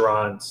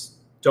restaurants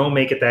don't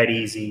make it that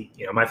easy.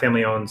 My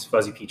family owns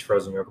Fuzzy Peach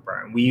Frozen Yogurt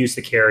Bar, and we used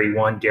to carry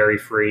one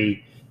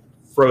dairy-free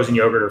frozen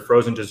yogurt or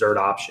frozen dessert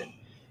option.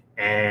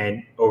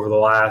 And over the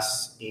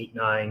last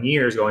 8-9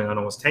 years, going on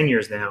almost 10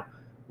 years now,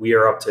 we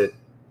are up to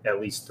at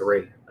least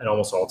 3 at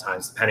almost all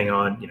times, depending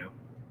on,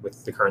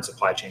 with the current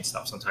supply chain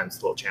stuff, sometimes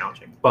it's a little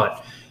challenging.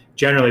 But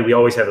generally, we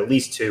always have at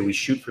least 2. We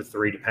shoot for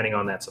 3, depending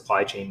on that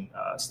supply chain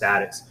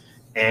status.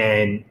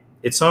 And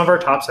it's some of our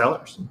top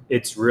sellers.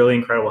 It's really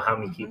incredible how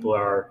many people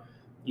are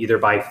either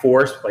by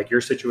force, like your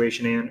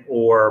situation, Ann,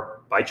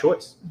 or by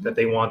choice, that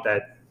they want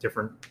that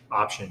different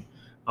option.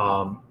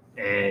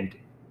 And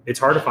it's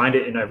hard to find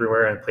it in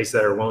everywhere, and places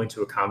that are willing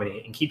to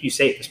accommodate and keep you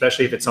safe,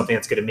 especially if it's something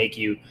that's going to make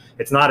you,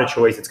 it's not a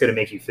choice, it's going to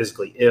make you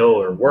physically ill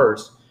or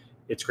worse.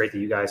 It's great that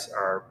you guys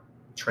are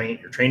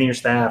you're training your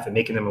staff and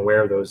making them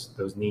aware of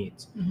those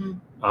needs.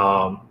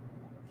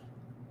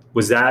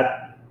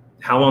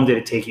 How long did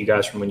it take you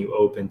guys from when you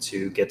opened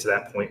to get to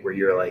that point where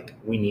you're like,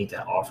 we need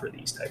to offer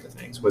these type of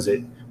things? Was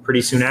it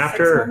pretty soon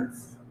after?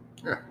 6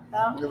 months.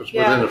 Yeah, it was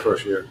within the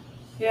first year.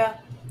 Yeah.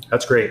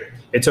 That's great.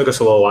 It took us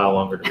a little while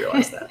longer to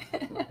realize that.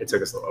 It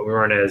took us a little. We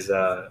weren't as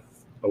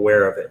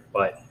aware of it,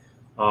 but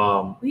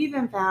we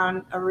even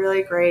found a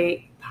really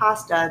great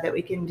pasta that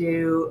we can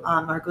do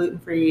our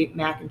gluten-free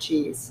mac and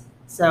cheese.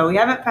 So we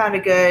haven't found a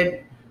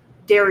good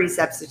dairy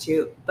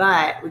substitute,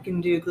 but we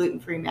can do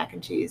gluten-free mac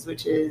and cheese,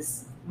 which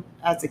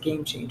that's a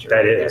game changer. That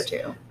right is.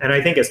 there too. And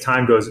I think as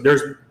time goes,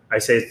 I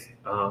say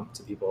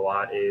to people a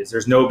lot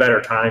there's no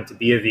better time to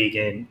be a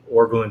vegan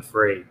or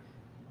gluten-free.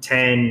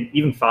 10,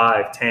 even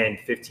 5, 10,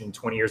 15,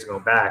 20 years ago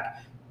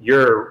back,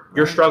 you're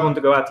struggling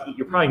to go out to eat.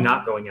 You're probably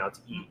not going out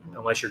to eat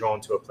unless you're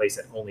going to a place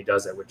that only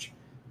does that, which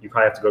you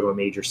probably have to go to a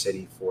major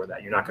city for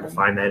that. You're not going to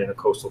find that in a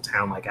coastal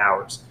town like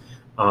ours.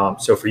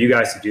 So for you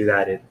guys to do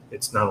that,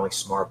 it's not only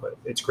smart, but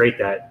it's great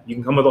that you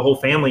can come with a whole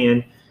family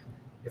in.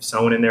 If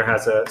someone in there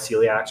has a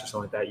celiac or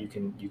something like that, you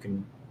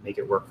can make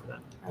it work for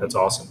them. That's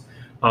awesome.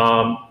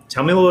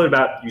 Tell me a little bit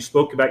about, you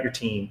spoke about your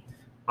team.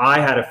 I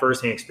had a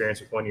firsthand experience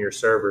with one of your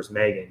servers,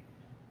 Megan,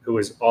 who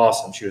was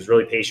awesome. She was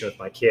really patient with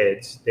my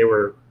kids. They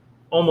were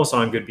almost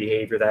on good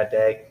behavior that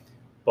day.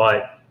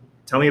 But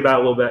tell me a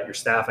little bit about your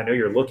staff. I know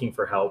you're looking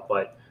for help,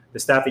 but the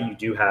staff that you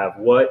do have,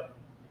 what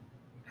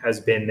has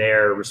been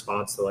their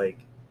response to like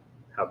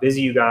how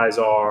busy you guys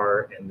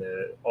are and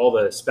all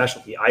the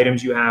specialty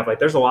items you have? Like,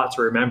 there's a lot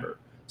to remember.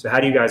 So how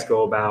do you guys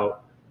go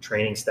about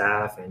training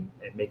staff and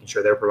making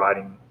sure they're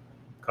providing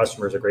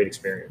customers a great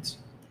experience?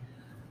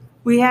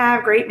 We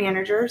have great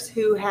managers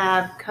who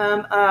have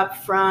come up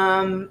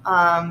from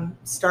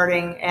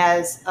starting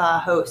as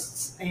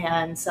hosts,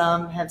 and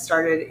some have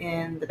started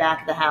in the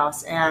back of the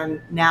house,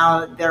 and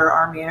now there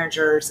are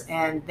managers,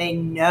 and they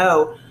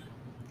know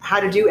how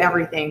to do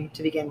everything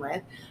to begin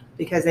with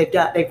because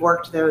they've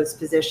worked those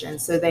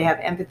positions, so they have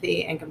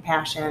empathy and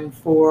compassion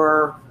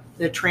for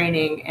the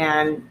training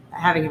and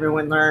having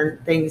everyone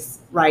learn things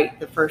right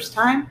the first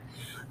time.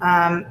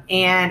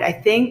 And I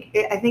think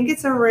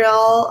it's a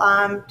real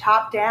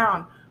top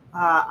down.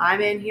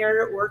 I'm in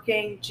here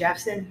working,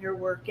 Jeff's in here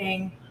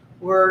working.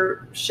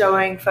 We're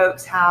showing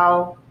folks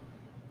how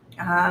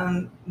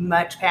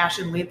much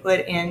passion we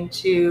put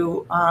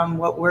into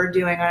what we're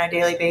doing on a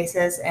daily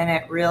basis, and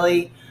it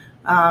really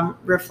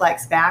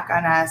reflects back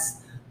on us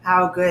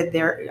how good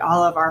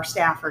all of our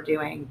staff are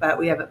doing. But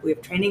we have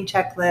training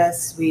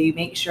checklists. We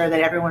make sure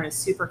that everyone is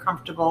super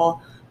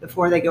comfortable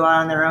before they go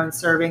out on their own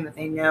serving, that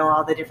they know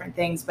all the different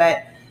things.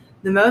 But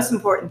the most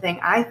important thing,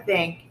 I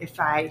think, if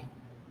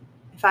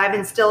I've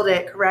instilled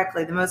it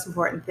correctly, the most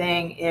important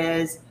thing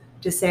is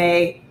to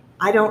say,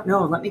 I don't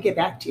know, let me get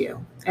back to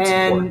you.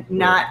 And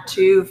not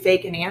to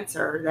fake an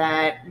answer,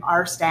 that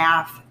our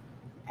staff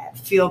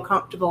feel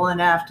comfortable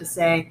enough to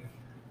say,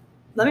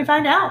 let me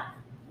find out.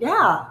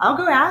 Yeah, I'll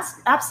go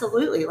ask.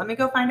 Absolutely. Let me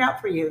go find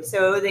out for you.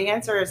 So the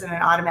answer isn't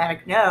an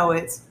automatic no.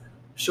 It's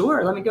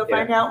sure. Let me go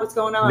find out what's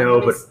going on. No,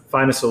 but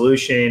find a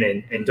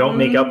solution and don't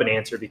make up an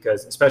answer,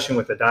 because especially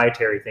with the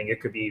dietary thing, it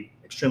could be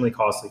extremely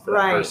costly for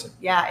that person.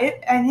 Yeah.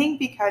 I think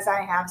because I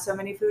have so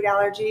many food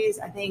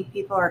allergies, I think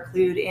people are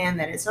clued in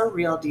that it's a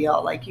real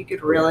deal. Like, you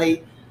could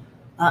really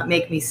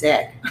make me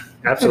sick.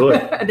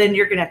 Absolutely. Then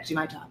you're going to have to do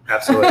my job.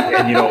 Absolutely.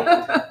 And you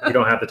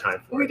don't have the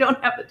time for it. We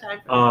don't have the time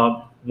for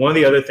it. One of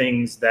the other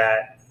things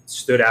that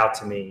stood out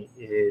to me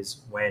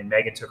is when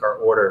Megan took our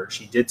order,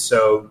 she did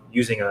so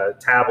using a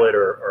tablet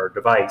or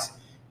device.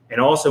 And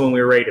also when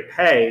we were ready to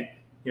pay,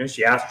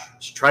 she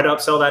tried to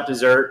upsell that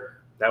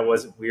dessert.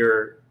 We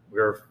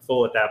were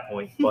full at that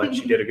point, but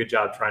she did a good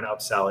job trying to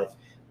upsell it.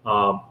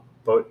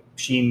 But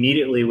she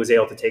immediately was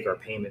able to take our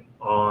payment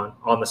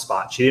on the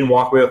spot. She didn't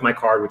walk away with my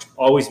card, which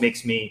always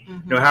makes me,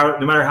 no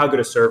matter how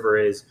good a server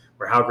is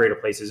or how great a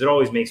place is, it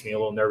always makes me a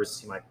little nervous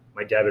to see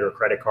my debit or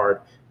credit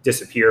card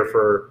disappear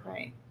for,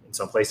 in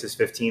some places,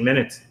 15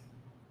 minutes.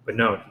 But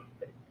no,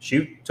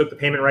 she took the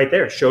payment right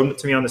there, showed it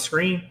to me on the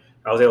screen.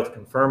 I was able to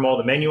confirm all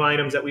the menu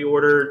items that we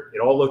ordered. It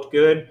all looked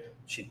good.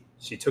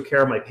 She took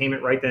care of my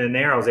payment right then and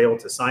there. I was able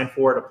to sign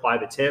for it, apply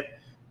the tip,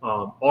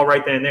 all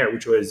right then and there,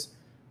 which was,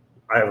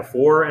 I have a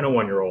 4 and a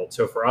 1-year-old.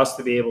 So for us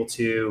to be able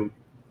to,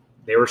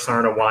 they were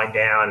starting to wind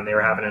down and they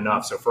were having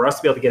enough. So for us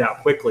to be able to get out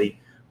quickly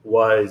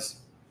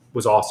was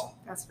awesome.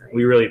 That's great.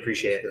 We really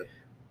appreciate it.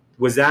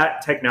 Was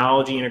that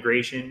technology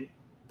integration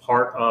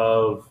part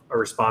of a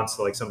response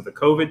to like some of the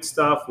COVID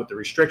stuff with the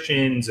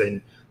restrictions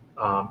and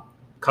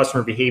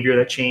customer behavior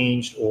that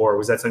changed, or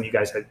was that something you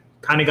guys had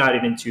kind of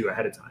gotten into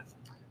ahead of time?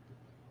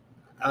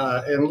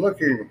 And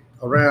looking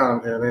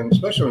around, and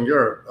especially in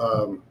Europe,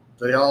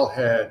 they all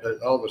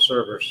the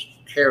servers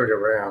carried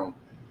around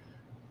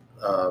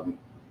an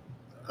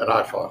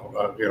iPhone,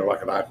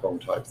 like an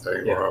iPhone type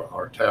thing,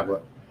 or a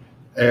tablet,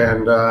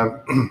 and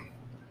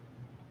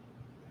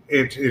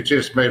it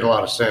just made a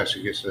lot of sense.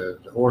 The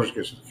orders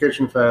get to the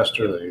kitchen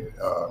faster.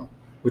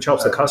 Which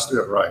helps the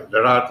customer. Right.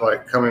 They're not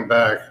like coming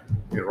back,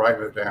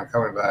 writing it down,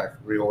 coming back,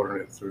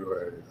 reordering it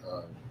through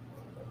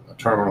a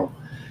terminal.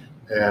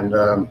 And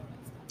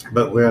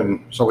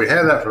so we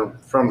had that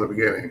from the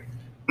beginning.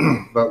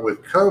 But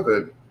with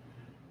COVID,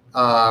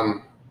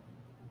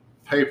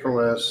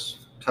 paperless,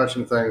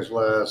 touching things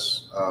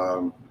less,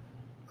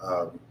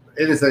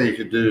 anything you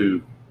could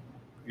do,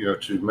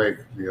 to make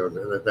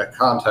that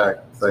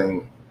contact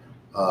thing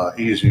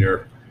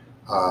easier,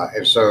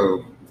 and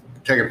so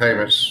taking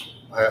payments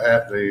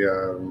at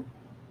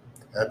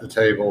the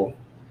table,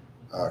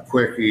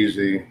 quick,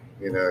 easy.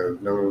 We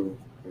don't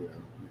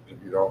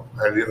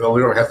have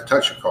to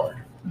touch your card.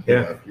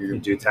 Yeah, you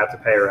do tap to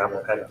pay or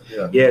Apple Pay.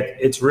 Yeah,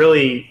 it's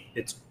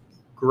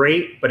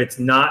great, but it's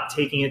not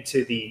taking it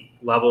to the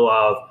level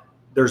of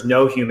there's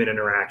no human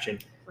interaction.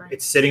 Right.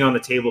 It's sitting on the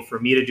table for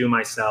me to do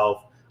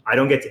myself. I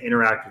don't get to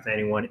interact with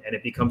anyone, and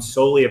it becomes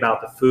solely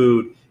about the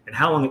food and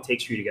how long it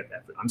takes for you to get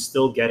that food. I'm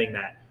still getting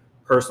that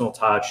personal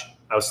touch.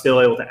 I was still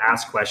able to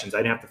ask questions. I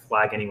didn't have to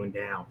flag anyone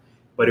down,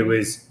 but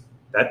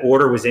that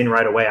order was in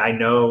right away. I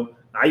know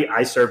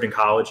I served in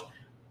college.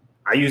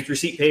 I used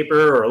receipt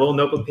paper or a little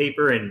notebook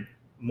paper, and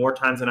more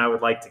times than I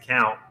would like to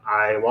count,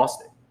 I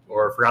lost it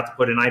or forgot to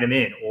put an item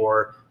in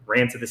or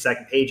ran to the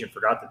second page and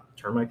forgot to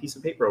turn my piece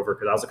of paper over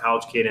because I was a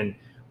college kid and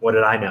what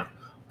did I know?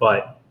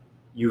 But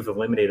you've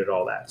eliminated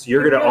all that. So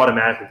you're going to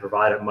automatically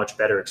provide a much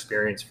better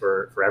experience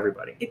for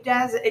everybody. It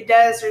does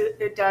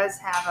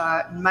have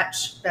a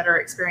much better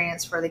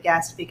experience for the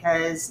guest,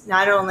 because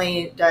not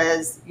only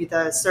does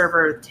the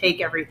server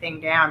take everything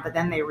down, but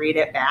then they read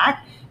it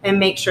back and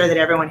make sure that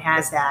everyone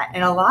has that.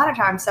 And a lot of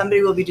times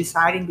somebody will be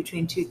deciding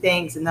between two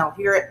things and they'll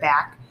hear it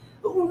back.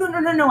 Oh,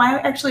 no.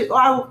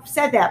 I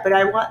said that, but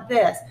I want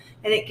this.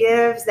 And it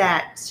gives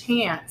that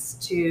chance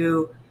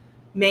to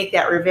make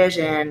that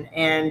revision,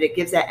 and it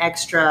gives that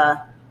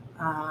extra,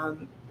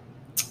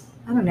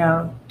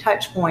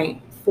 touch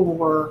point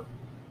for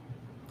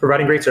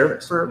Providing great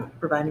service.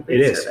 providing great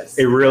It service. is.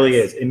 It really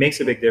is. It makes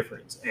a big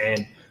difference.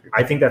 And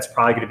I think that's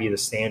probably going to be the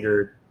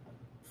standard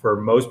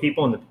for most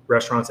people, and the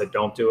restaurants that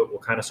don't do it will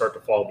kind of start to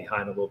fall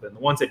behind a little bit. And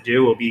the ones that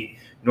do will be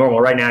normal.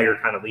 Right now, you're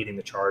kind of leading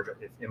the charge.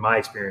 In my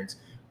experience,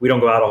 we don't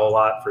go out a whole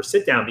lot for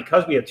sit down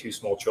because we have 2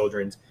 small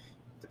children.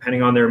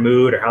 Depending on their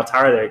mood or how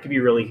tired they are, it could be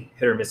really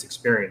hit or miss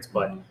experience.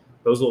 But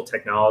those little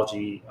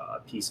technology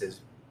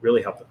pieces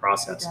really help the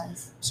process. It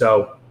does.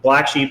 So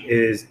Black Sheep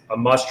is a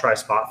must-try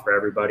spot for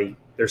everybody.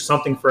 There's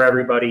something for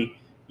everybody.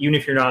 Even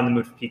if you're not in the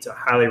mood for pizza,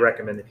 I highly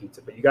recommend the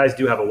pizza. But you guys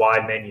do have a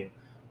wide menu.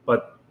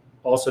 But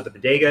also the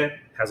bodega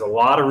has a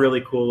lot of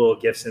really cool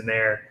little gifts in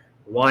there.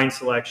 Wine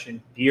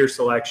selection, beer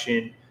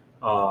selection,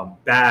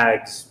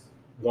 bags,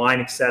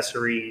 wine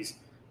accessories.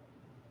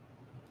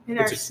 And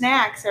our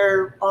snacks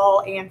are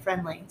all and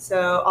friendly.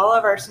 So all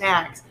of our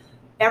snacks,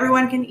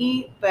 everyone can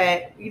eat,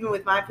 but even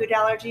with my food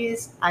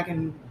allergies, I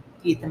can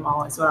eat them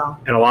all as well.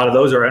 And a lot of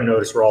those are, I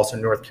noticed, were also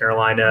North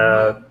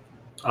Carolina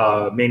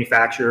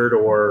manufactured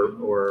or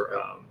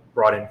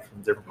brought in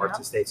from different parts of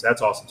the state. So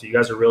that's awesome. So you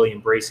guys are really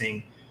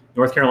embracing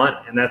North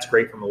Carolina, and that's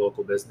great from a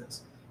local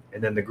business.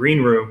 And then the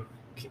green room,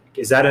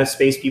 is that a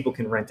space people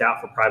can rent out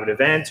for private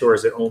events, or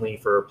is it only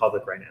for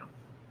public right now?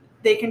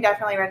 They can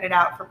definitely rent it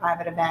out for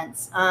private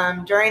events.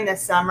 During the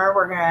summer,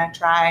 we're going to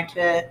try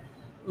to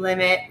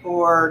limit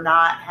or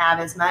not have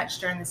as much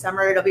during the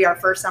summer. It'll be our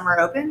first summer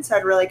open, so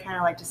I'd really kind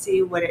of like to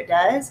see what it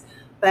does.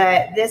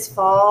 But this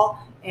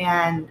fall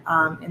and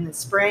in the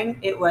spring,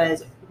 it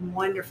was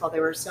wonderful.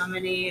 There were so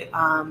many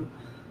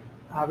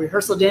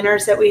rehearsal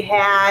dinners that we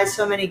had,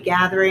 so many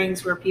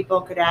gatherings where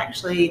people could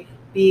actually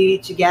be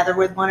together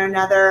with one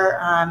another,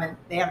 and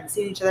they haven't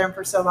seen each other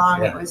for so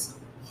long. Yeah. It was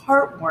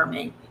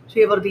heartwarming to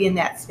be able to be in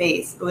that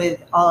space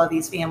with all of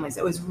these families.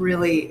 It was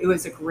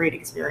a great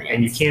experience.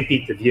 And you can't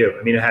beat the view.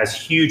 I mean, it has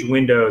huge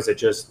windows that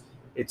just,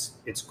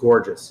 it's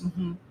gorgeous.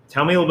 Mm-hmm.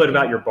 Tell me a little bit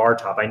about your bar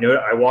top. I know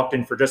I walked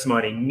in for just a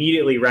moment,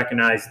 immediately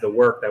recognized the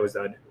work that was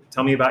done.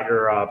 Tell me about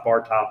your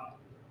bar top.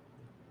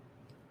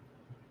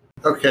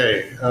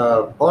 Okay,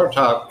 bar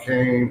top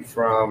came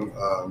from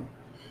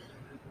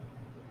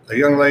a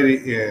young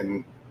lady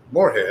in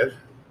Moorhead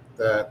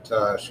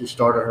that she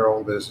started her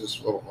own business,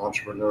 a little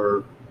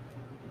entrepreneur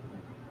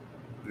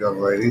young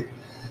lady.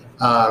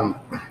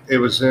 It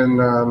was in,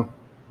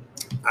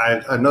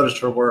 I noticed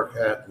her work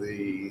at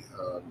the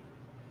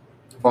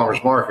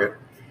farmer's market,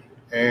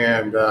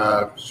 and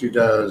she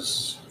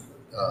does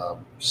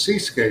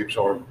seascapes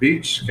or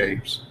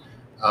beachscapes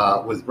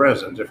with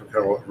resin, different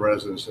color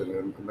resins, and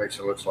it makes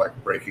it look like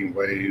breaking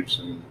waves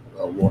and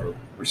water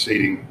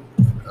receding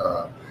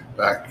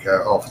back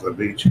off of the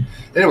beach.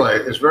 Anyway,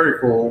 it's very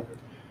cool.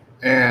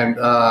 And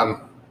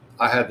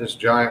I had this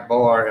giant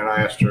bar, and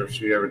I asked her if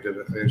she ever did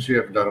it. If she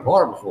ever done a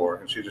bar before,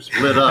 and she just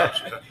lit up.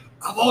 She said,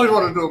 "I've always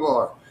wanted to do a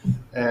bar."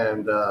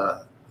 And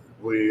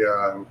we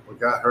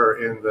got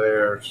her in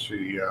there.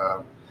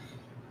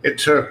 It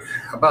took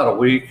about a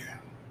week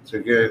to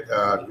get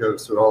to go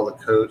through all the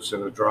coats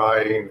and the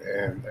drying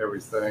and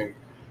everything,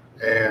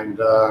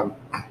 and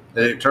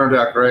it turned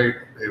out great.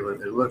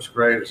 It looks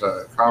great. It's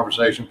a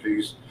conversation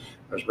piece.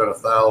 There's been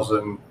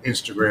 1,000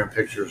 Instagram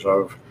pictures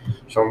of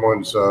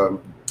someone's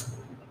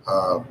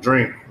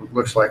drink. It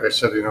looks like they're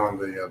sitting on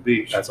the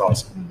beach. That's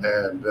awesome.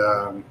 And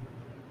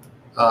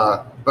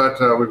but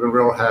we've been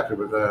real happy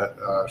with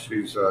that.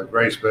 She's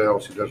Grace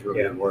Bell. She does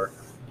really good work.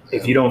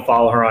 If you don't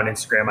follow her on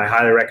Instagram, I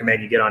highly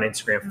recommend you get on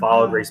Instagram,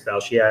 follow Grace Bell.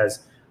 She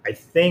has, I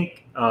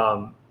think,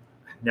 now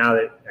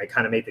that I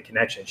kind of made the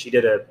connection, she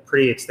did a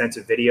pretty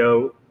extensive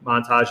video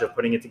montage of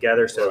putting it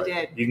together. So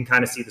you can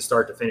kind of see the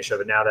start to finish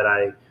of it. Now that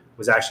I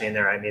was actually in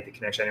there, I made the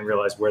connection. I didn't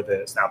realize where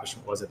the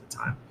establishment was at the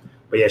time.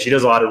 But yeah, she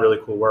does a lot of really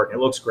cool work. It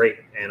looks great,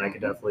 and I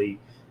can definitely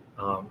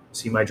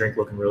see my drink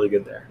looking really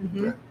good there.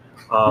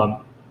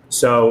 Mm-hmm.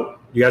 So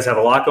you guys have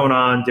a lot going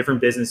on, different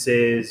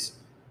businesses.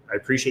 I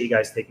appreciate you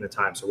guys taking the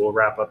time. So we'll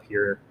wrap up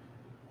here.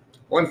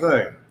 One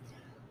thing,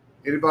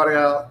 anybody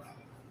out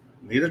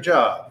need a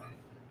job?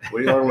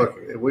 We are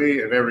looking.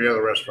 We and every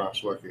other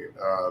restaurant's looking.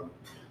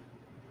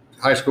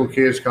 High school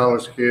kids,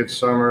 college kids,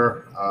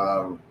 summer.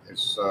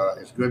 It's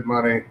good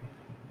money.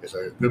 It's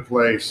a good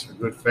place, a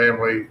good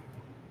family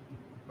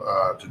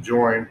to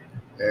join,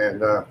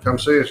 and come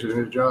see us. You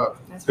need a job.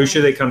 Who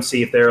should they come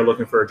see if they're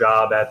looking for a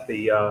job at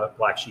the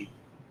Black Sheep?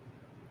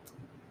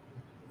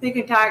 You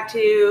can talk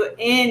to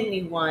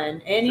any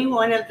one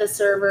of the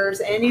servers,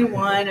 any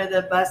one of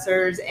the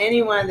bussers,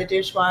 any one of the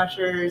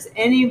dishwashers,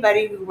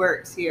 anybody who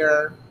works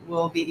here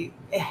will be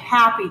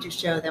happy to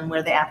show them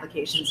where the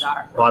applications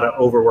are. A lot of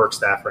overworked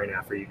staff right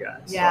now for you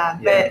guys. Yeah,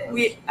 so, but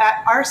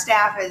our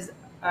staff is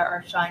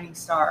our shining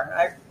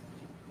star.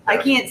 I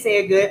can't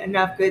say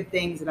enough good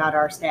things about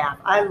our staff.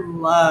 I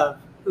love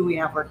who we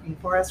have working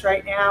for us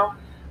right now.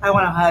 I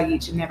want to hug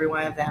each and every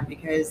one of them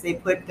because they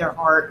put their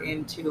heart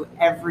into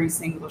every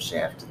single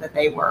shift that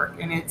they work,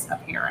 and it's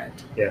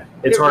apparent. Yeah,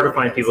 it's hard to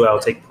find people that will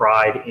take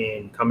pride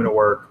in coming to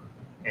work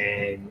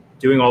and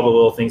doing all the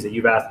little things that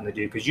you've asked them to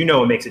do, because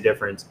it makes a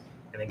difference,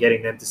 and then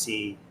getting them to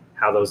see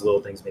how those little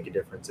things make a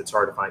difference. It's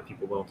hard to find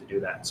people willing to do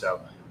that. So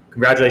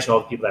congratulations to all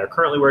the people that are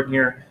currently working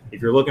here.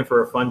 If you're looking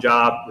for a fun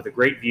job with a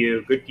great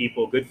view, good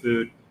people, good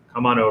food,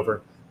 come on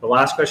over. The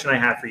last question I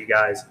have for you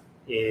guys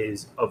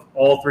is, of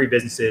all three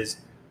businesses,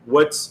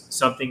 what's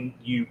something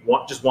you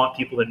want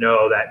people to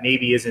know that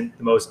maybe isn't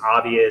the most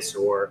obvious,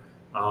 or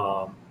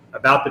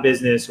about the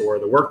business, or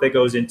the work that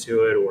goes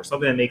into it, or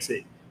something that makes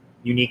it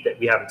unique that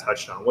we haven't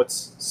touched on?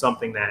 What's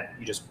something that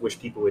you just wish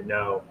people would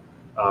know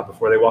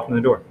before they walk in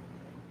the door?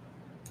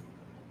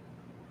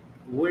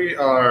 We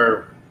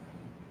are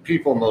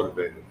people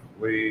motivated.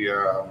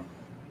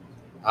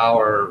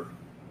 Our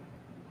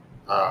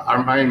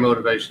main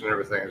motivation and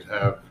everything is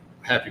have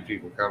happy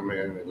people come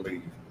in and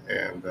leave,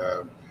 and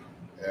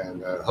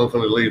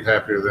hopefully leave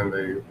happier than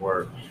they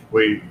were.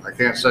 I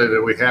can't say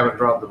that we haven't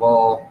dropped the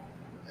ball,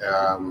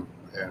 and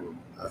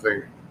I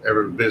think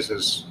every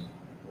business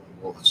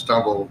will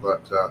stumble,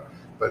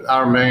 but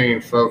our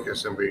main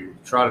focus, and we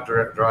try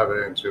to drive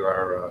it into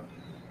our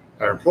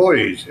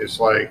employees, it's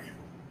like,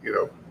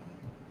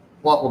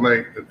 what will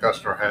make the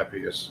customer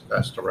happy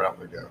that's the route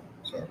we go.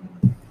 So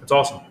that's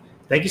awesome.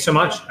 Thank you so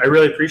much. I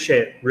really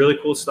appreciate it. Really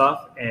cool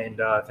stuff.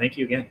 And thank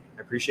you again.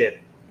 I appreciate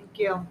it. Thank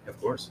you.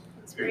 Of course.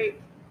 That's great.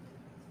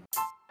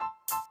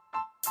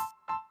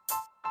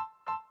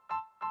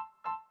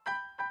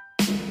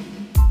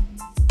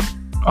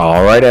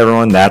 All right,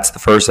 everyone. That's the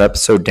first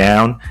episode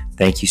down.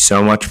 Thank you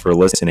so much for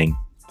listening.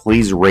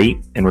 Please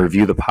rate and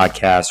review the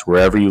podcast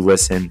wherever you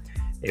listen.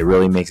 It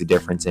really makes a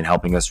difference in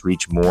helping us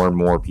reach more and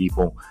more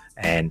people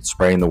and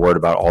spreading the word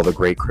about all the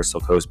great Crystal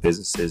Coast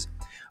businesses.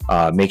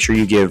 Make sure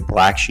you give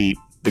Black Sheep,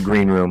 the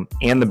Green Room,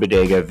 and the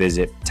Bodega a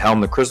visit. Tell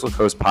them the Crystal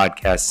Coast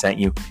podcast sent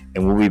you,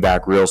 and we'll be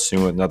back real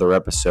soon with another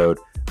episode.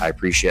 I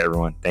appreciate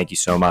everyone. Thank you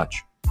so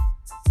much.